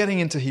 just getting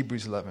into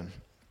Hebrews 11,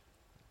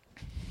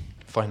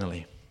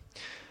 finally.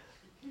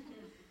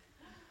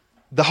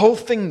 The whole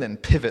thing then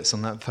pivots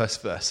on that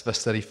first verse,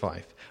 verse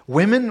 35.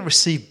 Women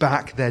receive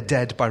back their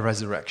dead by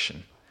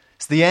resurrection.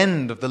 It's the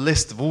end of the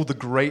list of all the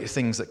great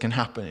things that can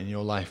happen in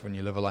your life when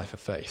you live a life of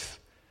faith.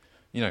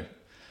 You know,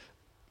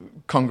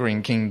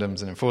 conquering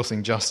kingdoms and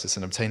enforcing justice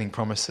and obtaining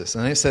promises.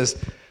 And it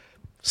says,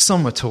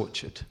 some were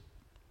tortured,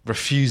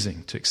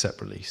 refusing to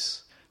accept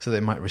release, so they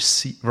might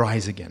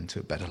rise again to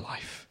a better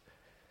life.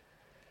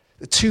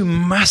 The two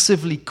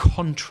massively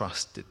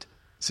contrasted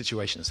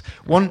situations.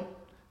 One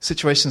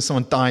situation,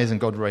 someone dies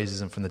and God raises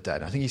them from the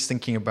dead. I think he's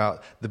thinking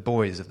about the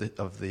boys of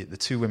the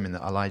two women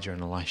that Elijah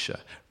and Elisha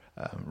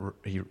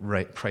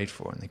prayed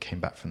for, and they came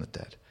back from the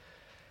dead.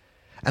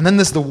 And then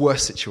there's the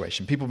worst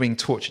situation, people being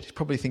tortured. He's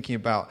probably thinking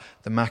about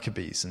the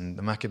Maccabees and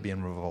the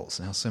Maccabean revolts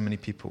and how so many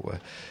people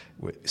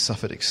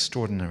suffered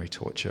extraordinary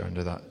torture in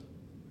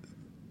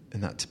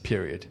that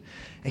period.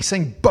 And he's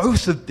saying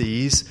both of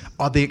these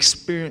are the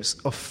experience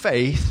of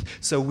faith,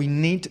 so we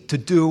need to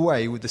do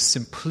away with the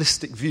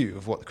simplistic view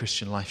of what the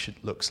Christian life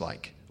looks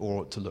like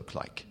or ought to look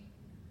like.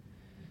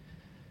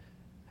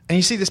 And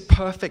you see this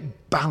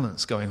perfect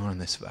balance going on in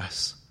this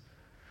verse.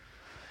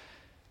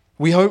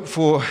 We hope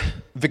for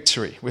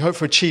victory. We hope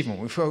for achievement.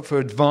 We hope for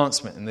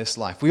advancement in this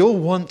life. We all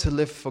want to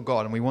live for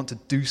God and we want to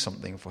do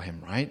something for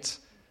Him, right?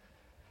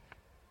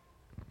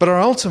 But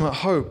our ultimate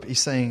hope, he's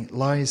saying,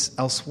 lies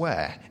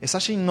elsewhere. It's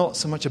actually not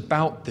so much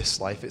about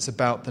this life, it's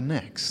about the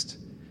next.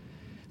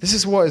 This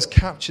is what is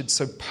captured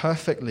so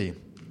perfectly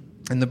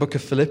in the book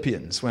of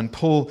Philippians when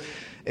Paul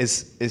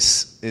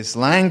is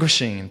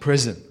languishing in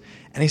prison.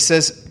 And he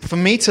says, for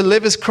me to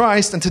live is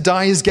Christ and to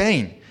die is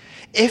gain.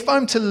 If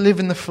I'm to live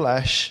in the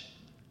flesh,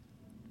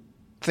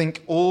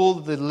 think all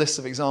the list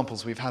of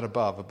examples we've had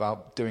above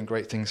about doing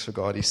great things for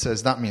God. He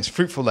says that means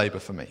fruitful labor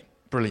for me.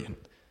 Brilliant.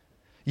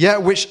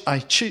 Yet which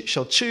I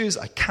shall choose,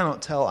 I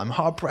cannot tell. I'm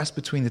hard-pressed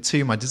between the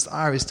two. My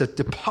desire is to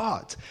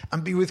depart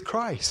and be with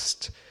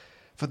Christ,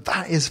 for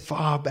that is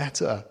far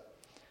better.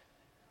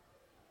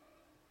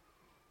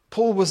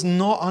 Paul was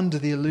not under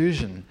the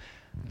illusion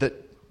that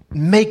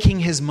making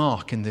his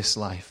mark in this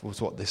life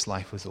was what this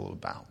life was all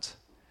about.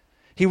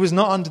 He was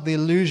not under the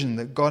illusion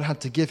that God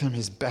had to give him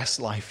his best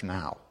life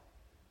now.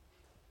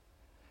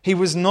 He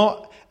was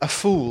not a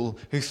fool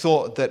who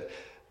thought that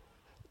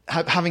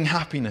having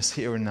happiness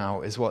here and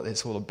now is what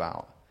it's all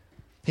about.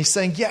 He's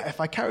saying, yeah, if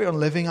I carry on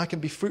living, I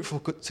can be fruitful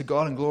to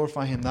God and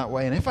glorify Him that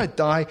way. And if I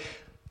die,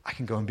 I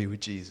can go and be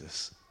with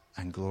Jesus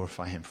and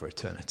glorify Him for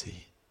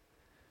eternity.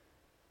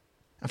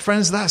 And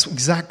friends, that's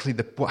exactly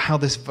how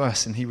this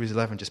verse in Hebrews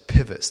 11 just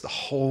pivots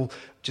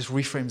just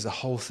reframes the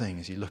whole thing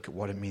as you look at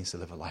what it means to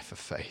live a life of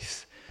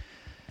faith.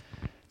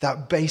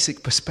 That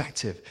basic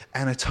perspective,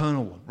 an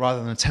eternal one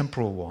rather than a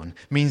temporal one,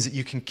 means that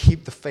you can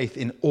keep the faith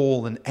in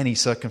all and any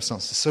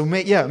circumstances. So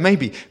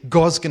maybe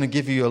God's going to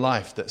give you a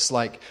life that's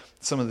like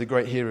some of the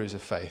great heroes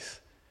of faith.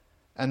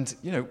 And,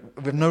 we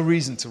have no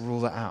reason to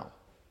rule that out.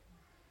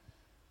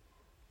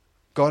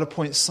 God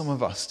appoints some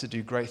of us to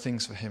do great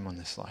things for Him on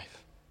this life.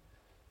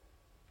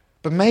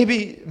 But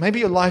maybe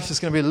your life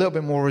is going to be a little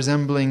bit more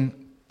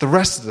resembling the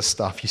rest of the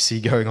stuff you see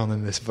going on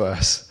in this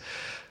verse,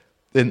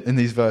 in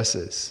these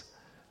verses.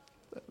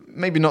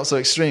 Maybe not so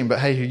extreme, but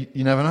hey,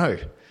 you never know.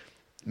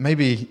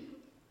 Maybe,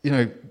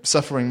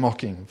 suffering,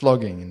 mocking,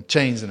 flogging, and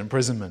chains and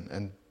imprisonment,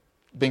 and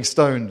being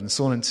stoned and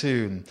sawn in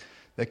two, and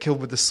they're killed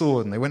with the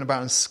sword, and they went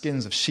about in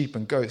skins of sheep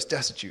and goats,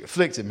 destitute,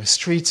 afflicted,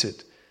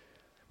 mistreated,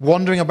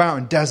 wandering about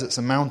in deserts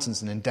and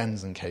mountains and in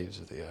dens and caves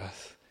of the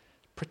earth.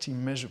 Pretty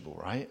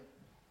miserable, right?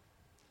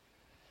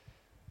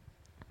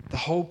 The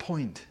whole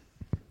point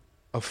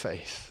of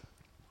faith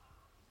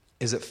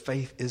is that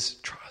faith is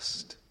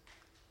trust.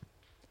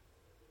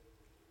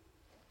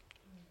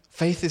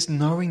 Faith is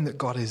knowing that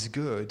God is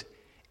good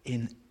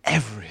in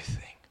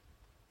everything.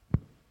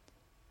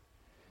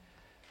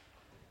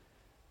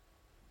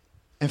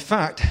 In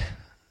fact,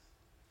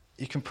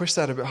 you can push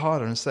that a bit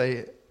harder and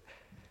say,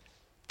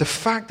 the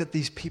fact that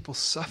these people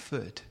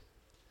suffered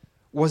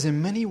was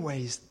in many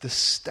ways the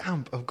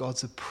stamp of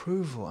God's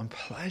approval and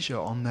pleasure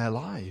on their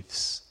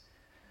lives.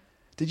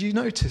 Did you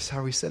notice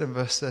how he said in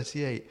verse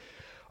 38,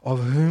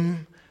 of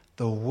whom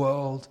the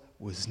world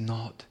was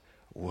not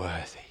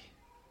worthy?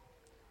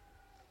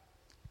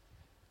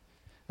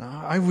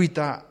 Now, I read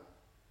that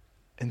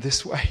in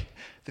this way,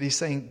 that he's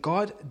saying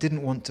God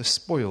didn't want to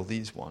spoil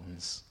these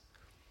ones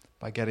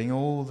by getting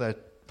all their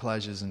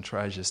pleasures and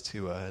treasures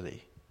too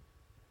early.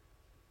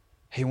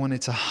 He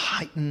wanted to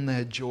heighten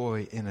their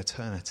joy in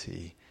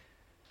eternity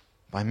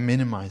by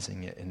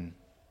minimizing it in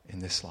in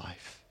this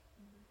life.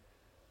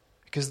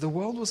 Because the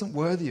world wasn't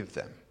worthy of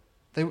them.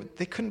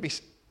 They couldn't be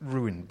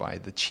ruined by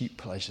the cheap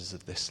pleasures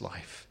of this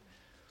life.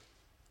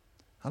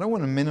 I don't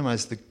want to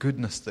minimize the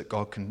goodness that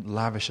God can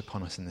lavish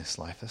upon us in this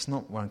life. That's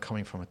not where I'm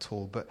coming from at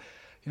all. But,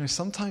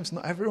 sometimes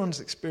not everyone's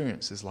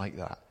experience is like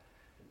that.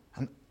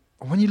 And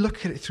when you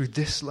look at it through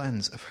this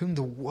lens of whom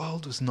the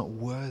world was not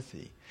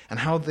worthy and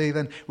how they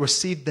then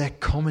received their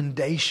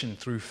commendation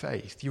through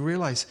faith, you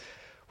realize,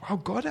 wow,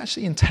 God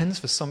actually intends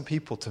for some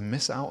people to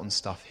miss out on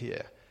stuff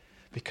here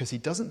because he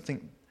doesn't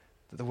think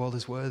that the world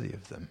is worthy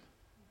of them.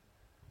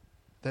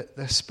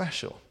 They're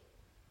special.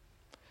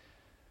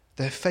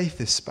 Their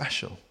faith is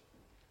special.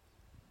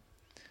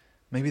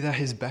 Maybe they're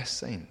his best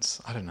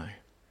saints. I don't know.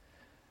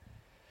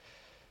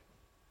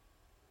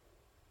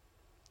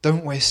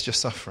 Don't waste your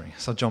suffering.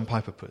 That's how John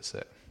Piper puts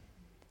it.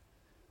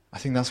 I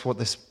think that's what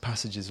this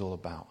passage is all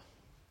about.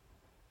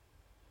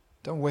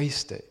 Don't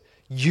waste it.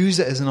 Use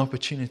it as an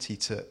opportunity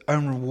to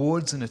earn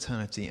rewards in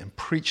eternity and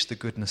preach the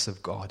goodness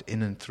of God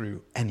in and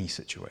through any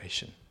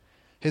situation.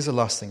 Here's the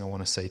last thing I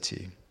want to say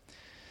to you.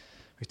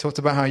 We talked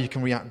about how you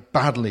can react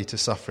badly to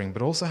suffering,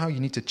 but also how you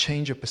need to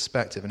change your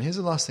perspective. And here's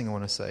the last thing I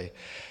want to say.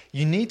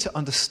 You need to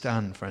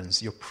understand,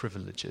 friends, your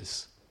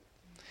privileges.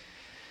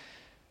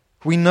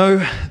 We know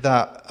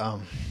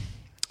that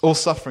all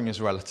suffering is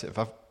relative.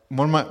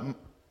 One of my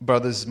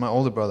brothers, my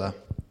older brother,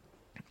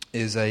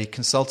 is a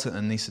consultant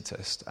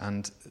anaesthetist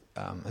and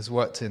has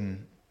worked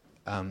in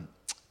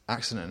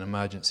accident and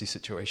emergency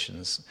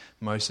situations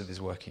most of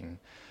his working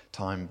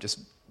time, just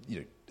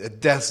at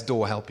death's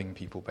door helping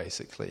people,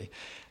 basically.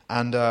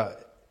 And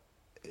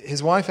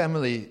his wife,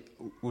 Emily,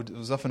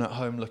 was often at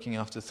home looking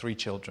after 3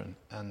 children,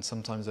 and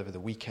sometimes over the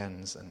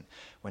weekends and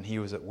when he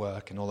was at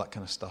work and all that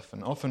kind of stuff,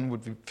 and often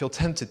would feel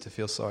tempted to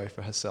feel sorry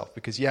for herself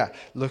because,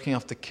 looking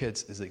after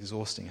kids is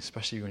exhausting,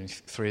 especially when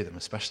 3 of them,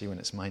 especially when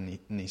it's my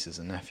nieces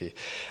and nephew.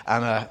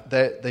 And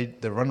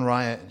they run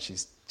riot, and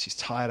she's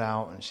tired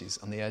out, and she's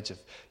on the edge of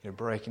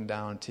breaking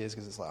down in tears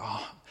because it's like,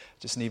 I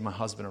just need my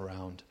husband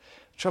around.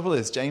 Trouble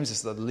is, James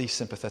is the least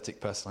sympathetic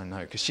person I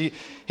know because he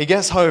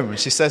gets home and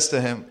she says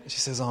to him,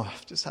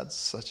 I've just had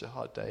such a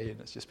hard day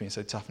and it's just been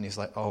so tough. And he's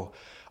like,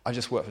 I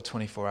just worked for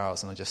 24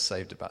 hours and I just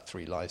saved about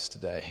 3 lives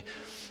today.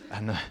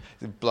 And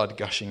blood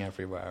gushing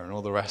everywhere and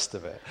all the rest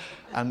of it.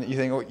 And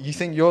you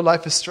think your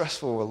life is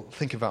stressful? Well,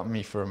 think about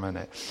me for a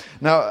minute.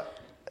 Now,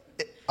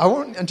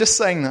 I'm just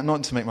saying that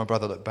not to make my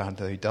brother look bad,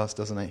 though he does,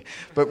 doesn't he?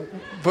 But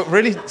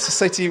really to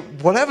say to you,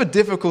 whatever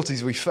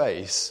difficulties we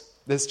face,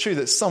 it's true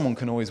that someone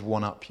can always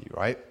one-up you,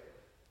 right?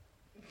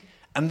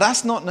 And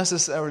that's not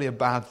necessarily a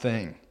bad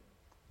thing.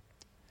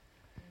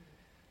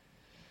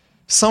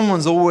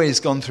 Someone's always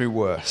gone through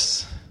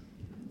worse.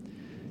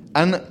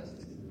 And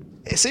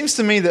it seems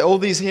to me that all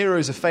these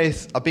heroes of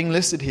faith are being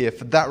listed here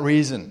for that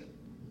reason.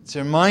 To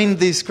remind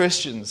these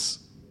Christians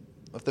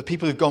of the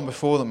people who've gone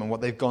before them and what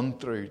they've gone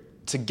through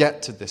to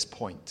get to this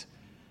point.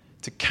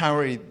 To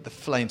carry the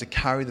flame, to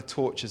carry the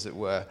torch, as it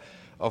were,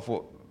 of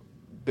what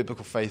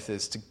biblical faith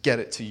is, to get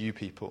it to you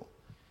people.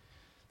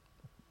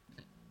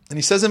 And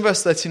he says in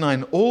verse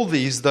 39, all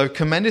these, though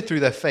commended through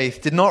their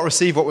faith, did not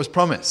receive what was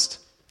promised.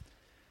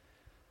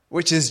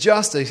 Which is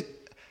just a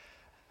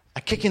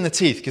kick in the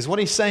teeth, because what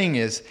he's saying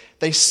is,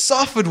 they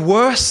suffered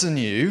worse than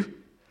you,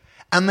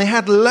 and they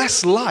had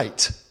less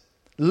light,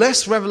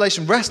 less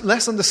revelation,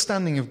 less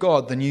understanding of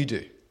God than you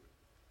do.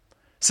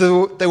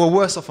 So they were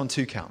worse off on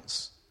 2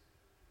 counts.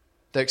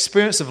 Their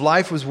experience of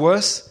life was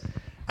worse,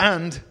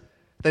 and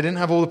they didn't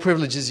have all the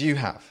privileges you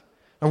have.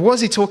 And what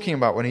is he talking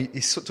about when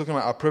he's talking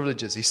about our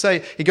privileges?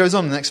 He goes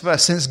on in the next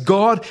verse, since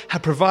God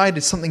had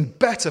provided something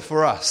better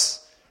for us.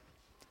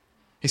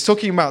 He's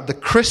talking about the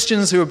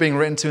Christians who are being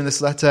written to in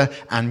this letter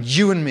and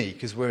you and me,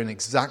 because we're in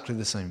exactly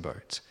the same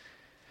boat.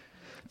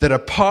 That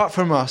apart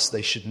from us,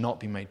 they should not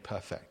be made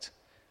perfect.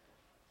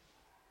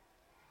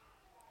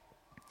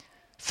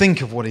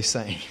 Think of what he's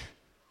saying.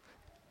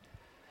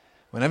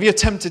 Whenever you're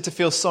tempted to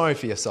feel sorry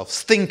for yourself,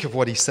 think of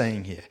what he's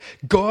saying here.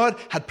 God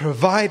had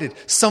provided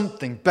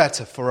something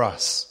better for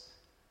us.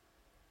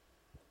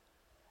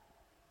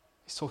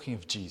 He's talking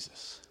of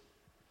Jesus.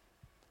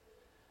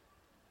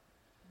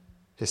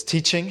 His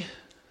teaching,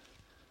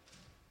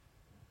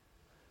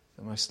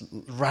 the most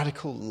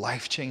radical,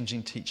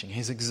 life-changing teaching,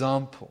 his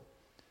example.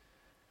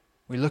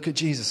 We look at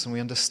Jesus and we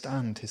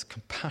understand his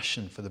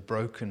compassion for the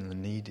broken and the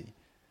needy.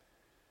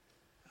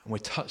 And we're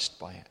touched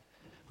by it.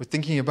 We're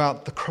thinking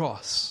about the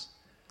cross.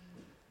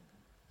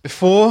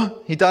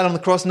 Before he died on the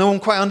cross, no one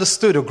quite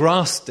understood or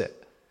grasped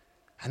it.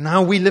 And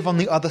now we live on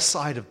the other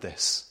side of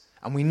this.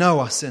 And we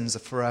know our sins are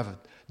forever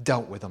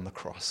dealt with on the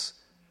cross.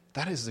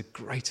 That is the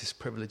greatest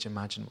privilege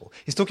imaginable.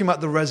 He's talking about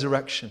the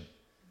resurrection.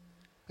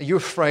 Are you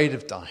afraid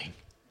of dying?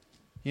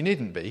 You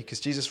needn't be,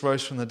 because Jesus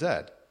rose from the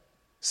dead.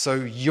 So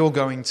you're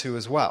going to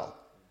as well.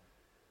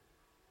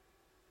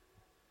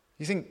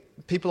 You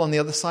think people on the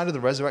other side of the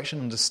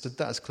resurrection understood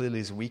that as clearly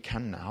as we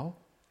can now?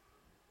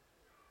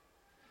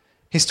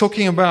 He's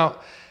talking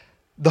about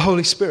the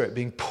Holy Spirit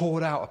being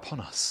poured out upon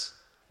us.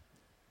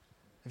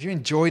 Have you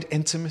enjoyed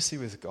intimacy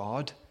with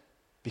God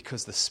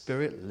because the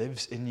Spirit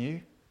lives in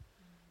you?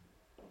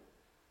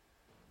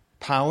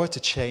 power to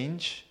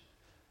change.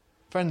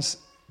 Friends,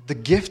 the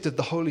gift of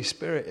the Holy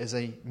Spirit is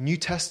a New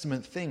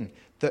Testament thing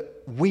that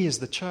we as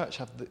the church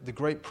have the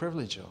great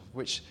privilege of,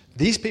 which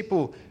these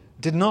people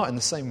did not in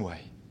the same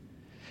way.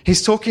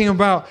 He's talking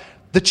about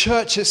the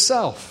church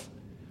itself,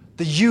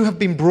 that you have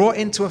been brought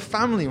into a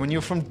family when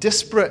you're from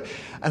disparate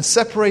and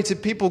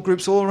separated people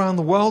groups all around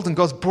the world, and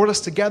God's brought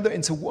us together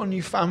into one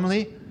new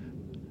family,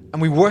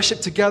 and we worship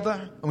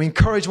together, and we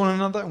encourage one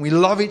another, and we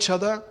love each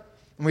other,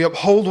 and we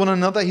uphold one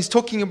another. He's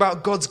talking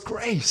about God's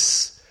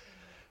grace.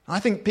 I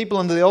think people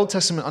under the Old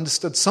Testament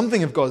understood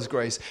something of God's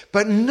grace,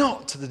 but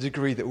not to the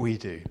degree that we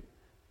do.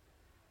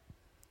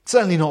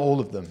 Certainly not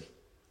all of them.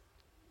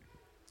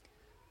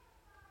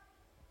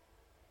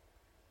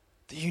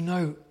 Do you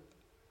know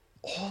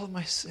all of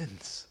my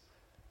sins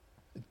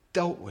are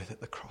dealt with at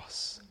the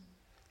cross?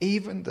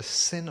 Even the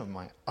sin of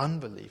my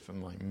unbelief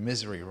and my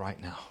misery right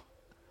now.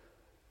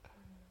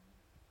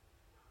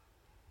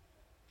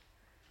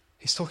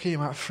 He's talking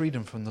about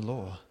freedom from the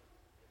law.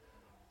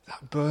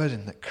 That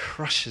burden that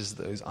crushes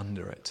those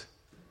under it.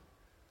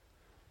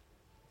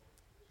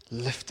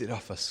 Lifted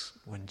off us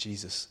when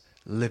Jesus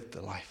lived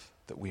the life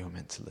that we were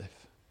meant to live.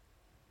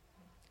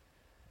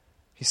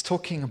 He's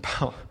talking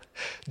about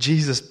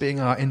Jesus being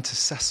our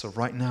intercessor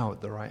right now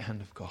at the right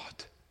hand of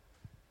God.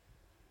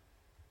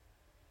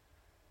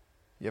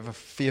 You ever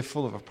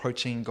fearful of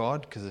approaching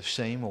God because of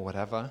shame or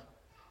whatever?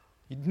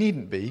 You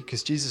needn't be,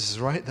 because Jesus is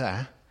right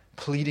there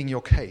pleading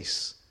your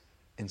case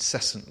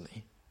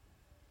incessantly.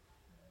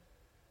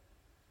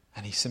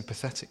 And he's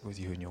sympathetic with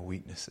you in your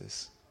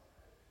weaknesses.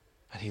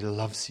 And he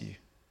loves you.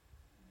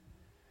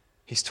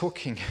 He's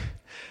talking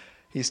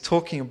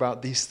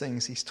about these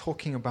things. He's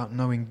talking about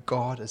knowing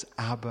God as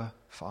Abba,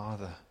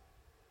 Father.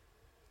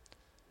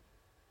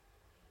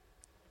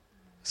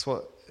 That's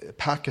what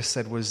Packer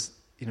said was,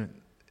 he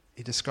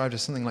described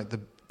as something like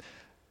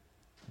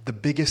the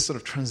biggest sort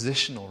of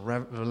transitional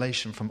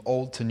revelation from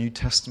Old to New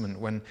Testament,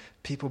 when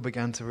people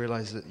began to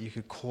realize that you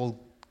could call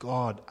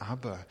God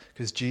Abba,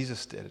 because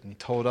Jesus did, and he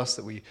told us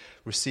that we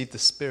received the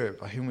Spirit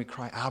by whom we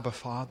cry Abba,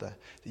 Father,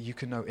 that you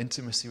can know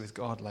intimacy with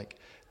God like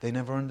they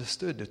never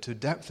understood, or to a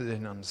depth they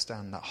didn't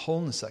understand, that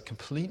wholeness, that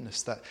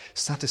completeness, that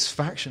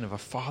satisfaction of a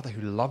Father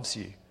who loves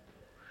you.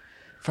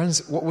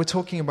 Friends, what we're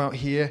talking about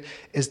here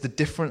is the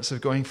difference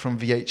of going from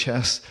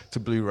VHS to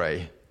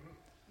Blu-ray.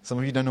 Some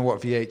of you don't know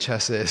what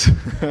VHS is.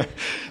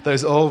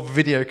 Those old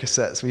video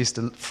cassettes we used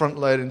to front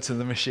load into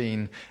the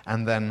machine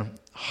and then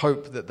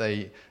hope that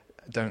they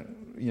don't,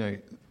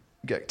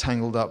 get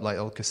tangled up like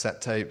old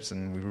cassette tapes,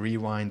 and we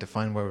rewind to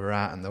find where we're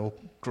at, and they're all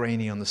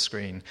grainy on the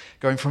screen.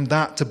 Going from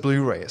that to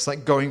Blu-ray, it's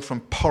like going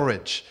from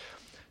porridge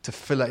to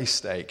filet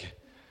steak,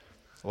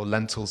 or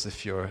lentils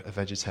if you're a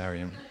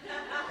vegetarian.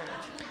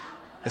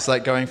 It's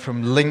like going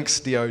from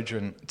Lynx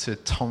deodorant to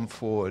Tom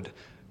Ford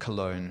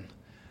cologne.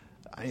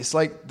 It's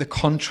like the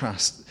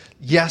contrast.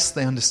 Yes,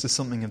 they understood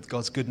something of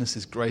God's goodness,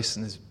 His grace,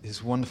 and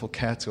His wonderful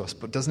care to us.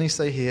 But doesn't He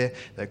say here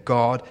that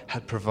God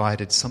had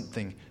provided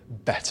something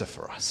better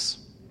for us?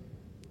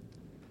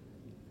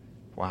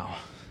 Wow.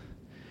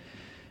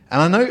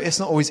 And I know it's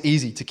not always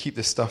easy to keep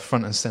this stuff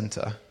front and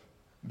center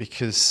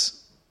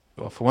because,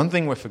 well, for one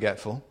thing, we're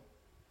forgetful.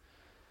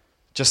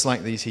 Just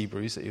like these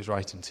Hebrews that he was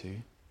writing to.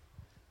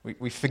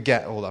 We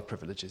forget all our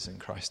privileges in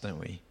Christ, don't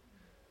we?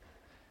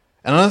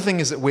 Another thing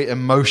is that we're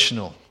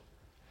emotional.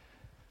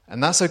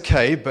 And that's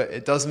okay, but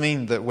it does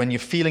mean that when you're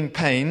feeling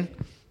pain,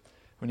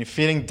 when you're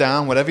feeling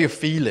down, whatever you're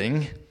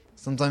feeling,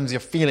 sometimes your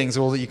feelings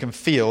are all that you can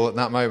feel at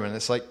that moment.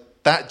 It's like,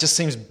 that just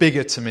seems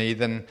bigger to me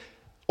than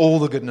all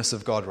the goodness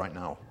of God right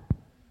now.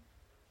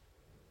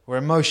 We're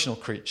emotional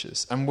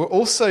creatures. And we're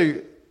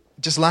also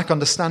just lack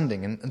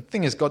understanding. And the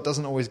thing is, God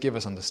doesn't always give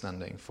us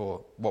understanding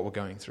for what we're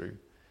going through.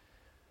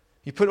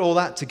 You put all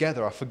that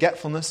together, our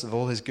forgetfulness of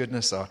all His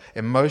goodness, our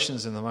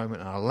emotions in the moment,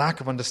 and our lack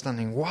of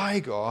understanding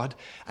why God,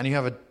 and you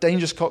have a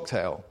dangerous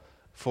cocktail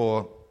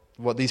for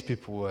what these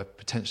people were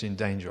potentially in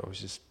danger of,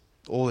 which is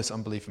all this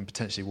unbelief and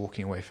potentially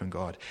walking away from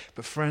God.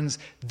 But friends,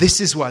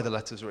 this is why the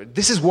letters were written.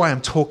 This is why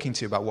I'm talking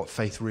to you about what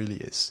faith really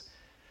is.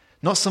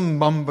 Not some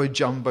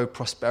mumbo-jumbo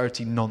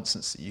prosperity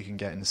nonsense that you can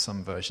get in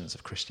some versions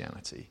of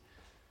Christianity.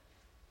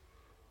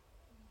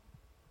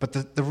 But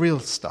the real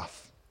stuff.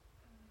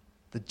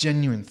 The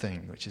genuine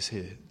thing which is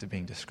here to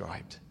being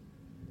described.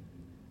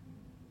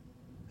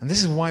 And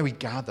this is why we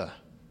gather.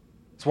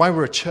 It's why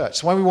we're a church.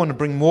 It's why we want to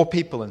bring more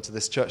people into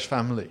this church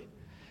family.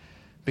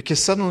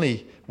 Because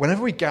suddenly,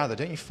 whenever we gather,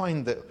 don't you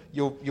find that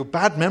your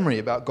bad memory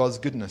about God's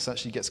goodness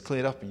actually gets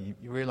cleared up, and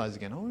you realize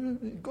again,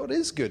 oh, God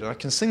is good, and I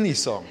can sing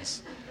these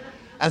songs.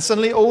 And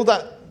suddenly all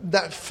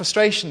that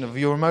frustration of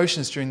your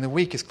emotions during the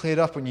week is cleared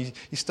up, and you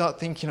start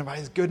thinking about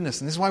His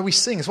goodness. And this is why we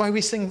sing. It's why we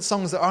sing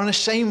songs that are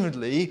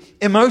unashamedly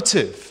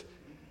emotive.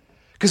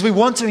 Because we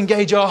want to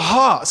engage our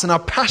hearts and our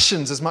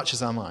passions as much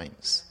as our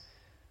minds.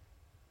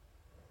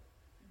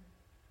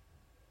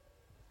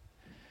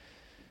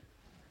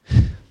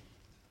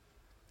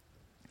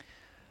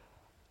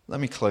 Let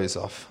me close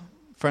off.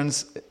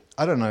 Friends,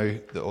 I don't know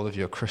that all of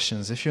you are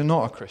Christians. If you're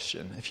not a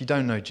Christian, if you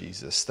don't know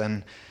Jesus,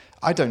 then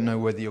I don't know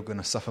whether you're going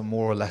to suffer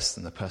more or less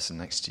than the person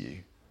next to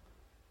you.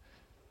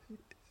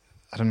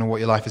 I don't know what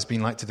your life has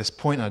been like to this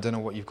point. I don't know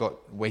what you've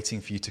got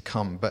waiting for you to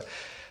come. But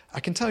I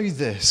can tell you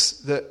this,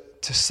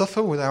 that to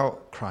suffer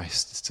without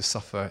Christ is to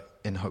suffer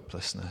in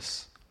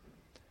hopelessness.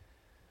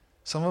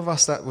 Some of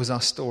us, that was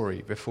our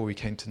story before we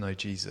came to know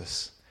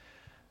Jesus,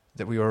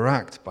 that we were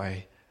racked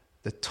by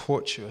the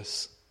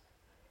tortuous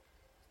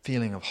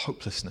feeling of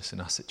hopelessness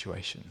in our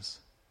situations.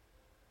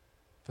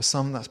 For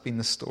some, that's been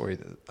the story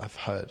that I've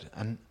heard.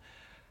 And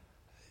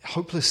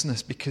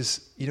hopelessness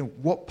because,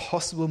 what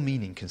possible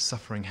meaning can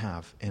suffering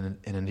have in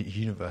a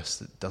universe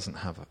that doesn't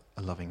have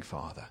a loving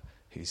Father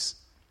who's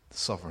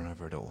sovereign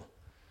over it all?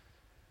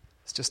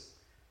 It's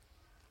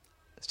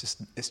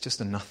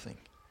just a nothing.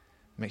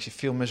 It makes you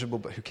feel miserable,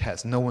 but who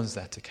cares? No one's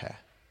there to care.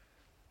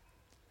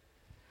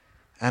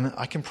 And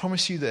I can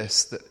promise you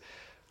this, that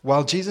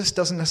while Jesus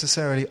doesn't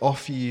necessarily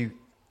offer you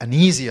an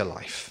easier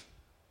life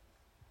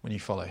when you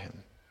follow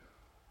him,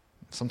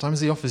 sometimes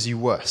he offers you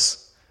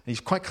worse. And he's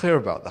quite clear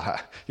about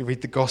that. You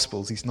read the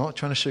Gospels, he's not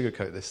trying to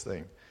sugarcoat this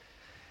thing.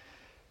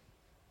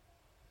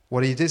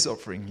 What he is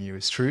offering you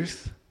is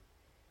truth,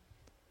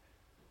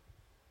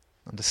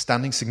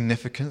 understanding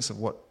significance of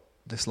what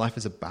this life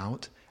is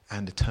about,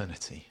 and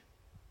eternity.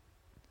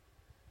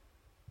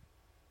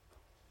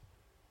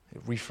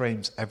 It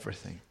reframes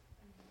everything.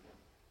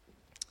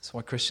 That's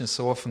why Christians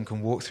so often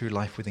can walk through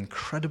life with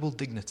incredible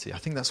dignity. I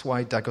think that's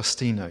why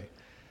D'Agostino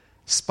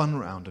spun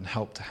around and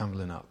helped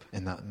Hamlin up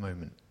in that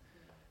moment.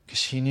 Because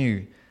she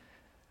knew,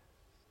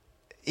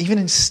 even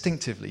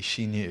instinctively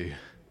she knew,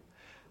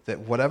 that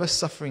whatever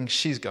suffering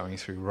she's going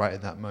through right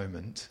at that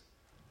moment,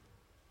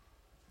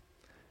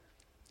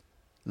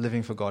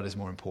 living for God is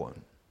more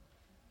important.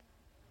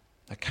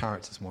 Her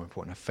character is more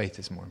important. Her faith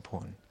is more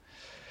important.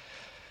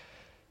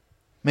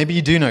 Maybe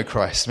you do know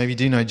Christ. Maybe you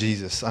do know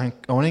Jesus. I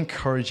want to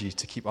encourage you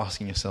to keep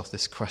asking yourself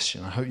this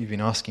question. I hope you've been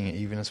asking it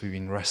even as we've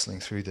been wrestling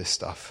through this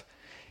stuff.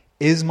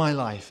 Is my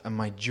life and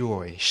my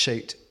joy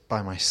shaped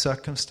by my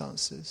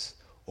circumstances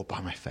or by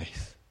my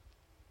faith?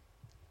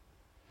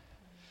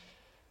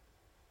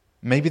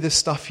 Maybe there's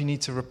stuff you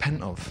need to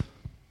repent of.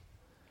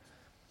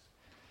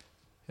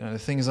 The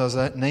things I was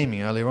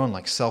naming earlier on,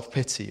 like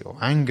self-pity or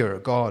anger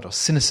at God or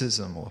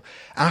cynicism or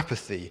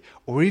apathy,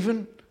 or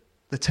even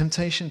the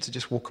temptation to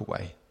just walk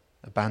away,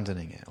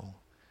 abandoning it all.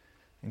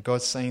 And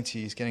God's saying to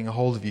you, he's getting a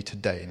hold of you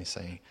today, and he's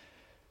saying,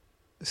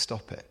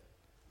 stop it.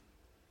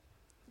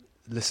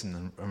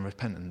 Listen and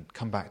repent and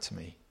come back to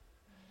me.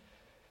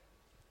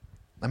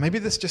 And maybe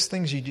there's just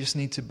things you just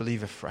need to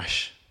believe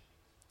afresh.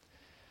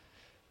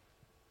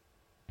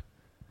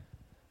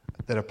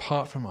 That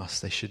apart from us,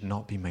 they should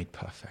not be made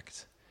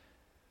perfect.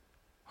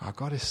 Our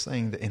God is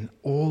saying that in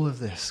all of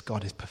this,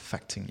 God is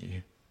perfecting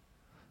you.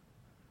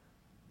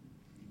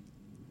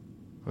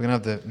 We're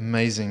going to have the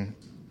amazing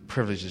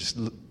privilege of just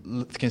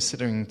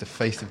considering the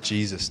faith of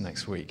Jesus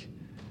next week.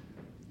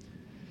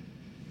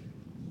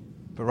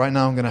 But right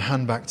now I'm going to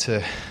hand back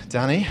to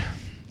Danny,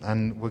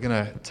 and we're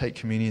going to take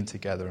communion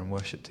together and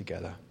worship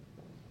together.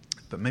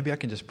 But maybe I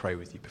can just pray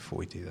with you before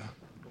we do that.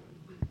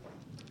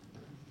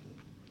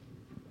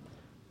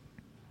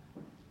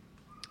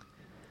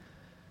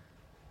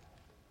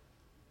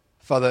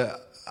 Father,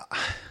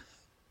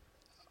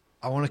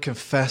 I want to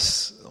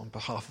confess on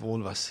behalf of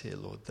all of us here,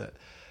 Lord, that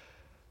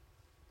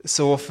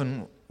so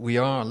often we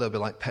are a little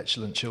bit like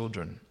petulant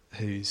children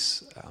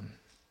whose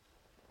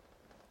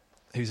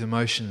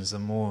emotions are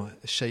more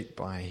shaped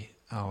by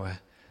our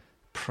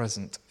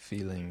present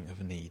feeling of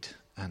need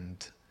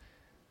and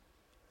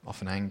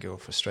often anger or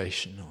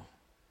frustration or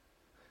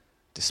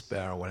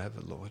despair or whatever,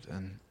 Lord.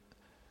 And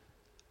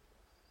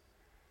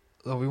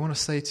Lord, we want to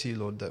say to you,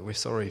 Lord, that we're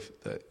sorry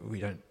that we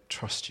don't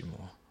trust you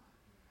more.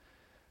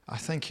 I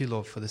thank you,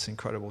 Lord, for this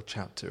incredible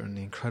chapter and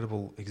the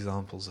incredible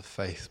examples of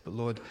faith. But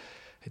Lord,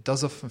 it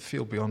does often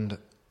feel beyond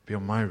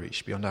my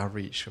reach, beyond our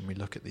reach, when we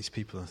look at these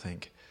people and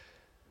think,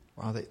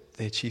 wow,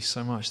 they achieved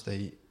so much,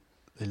 they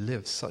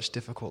lived such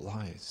difficult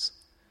lives,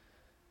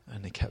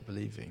 and they kept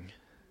believing.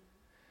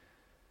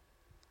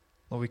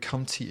 Lord, we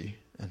come to you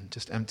and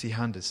just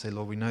empty-handed say,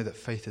 Lord, we know that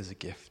faith is a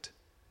gift.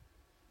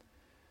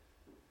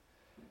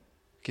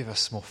 Give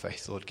us more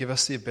faith, Lord. Give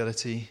us the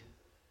ability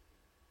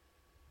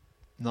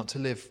not to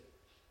live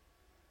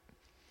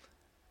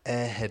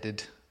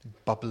airheaded,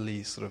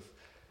 bubbly, sort of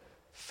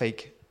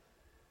fake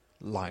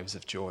lives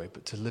of joy,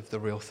 but to live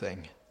the real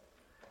thing.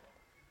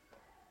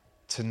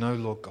 To know,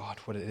 Lord God,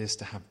 what it is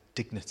to have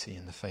dignity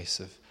in the face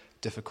of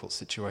difficult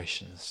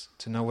situations.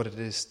 To know what it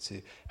is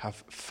to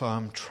have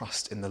firm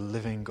trust in the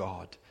living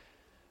God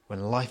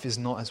when life is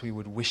not as we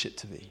would wish it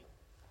to be.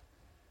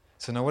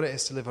 To know what it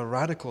is to live a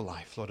radical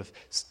life, Lord, of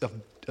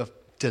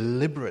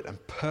deliberate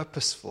and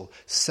purposeful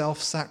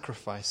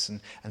self-sacrifice and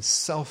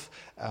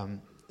self-denial,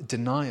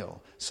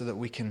 so that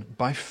we can,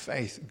 by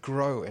faith,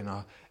 grow in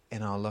our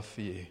love for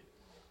you.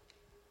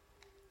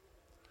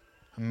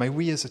 And may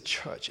we as a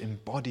church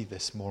embody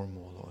this more and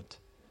more, Lord.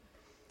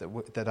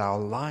 That our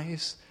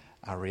lives,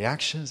 our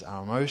reactions,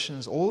 our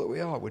emotions, all that we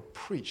are, would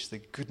preach the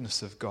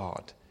goodness of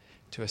God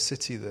to a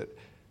city that,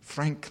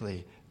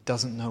 frankly,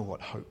 doesn't know what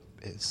hope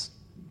is.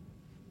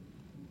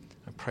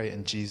 I pray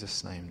in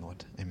Jesus' name,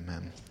 Lord.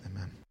 Amen.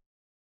 Amen.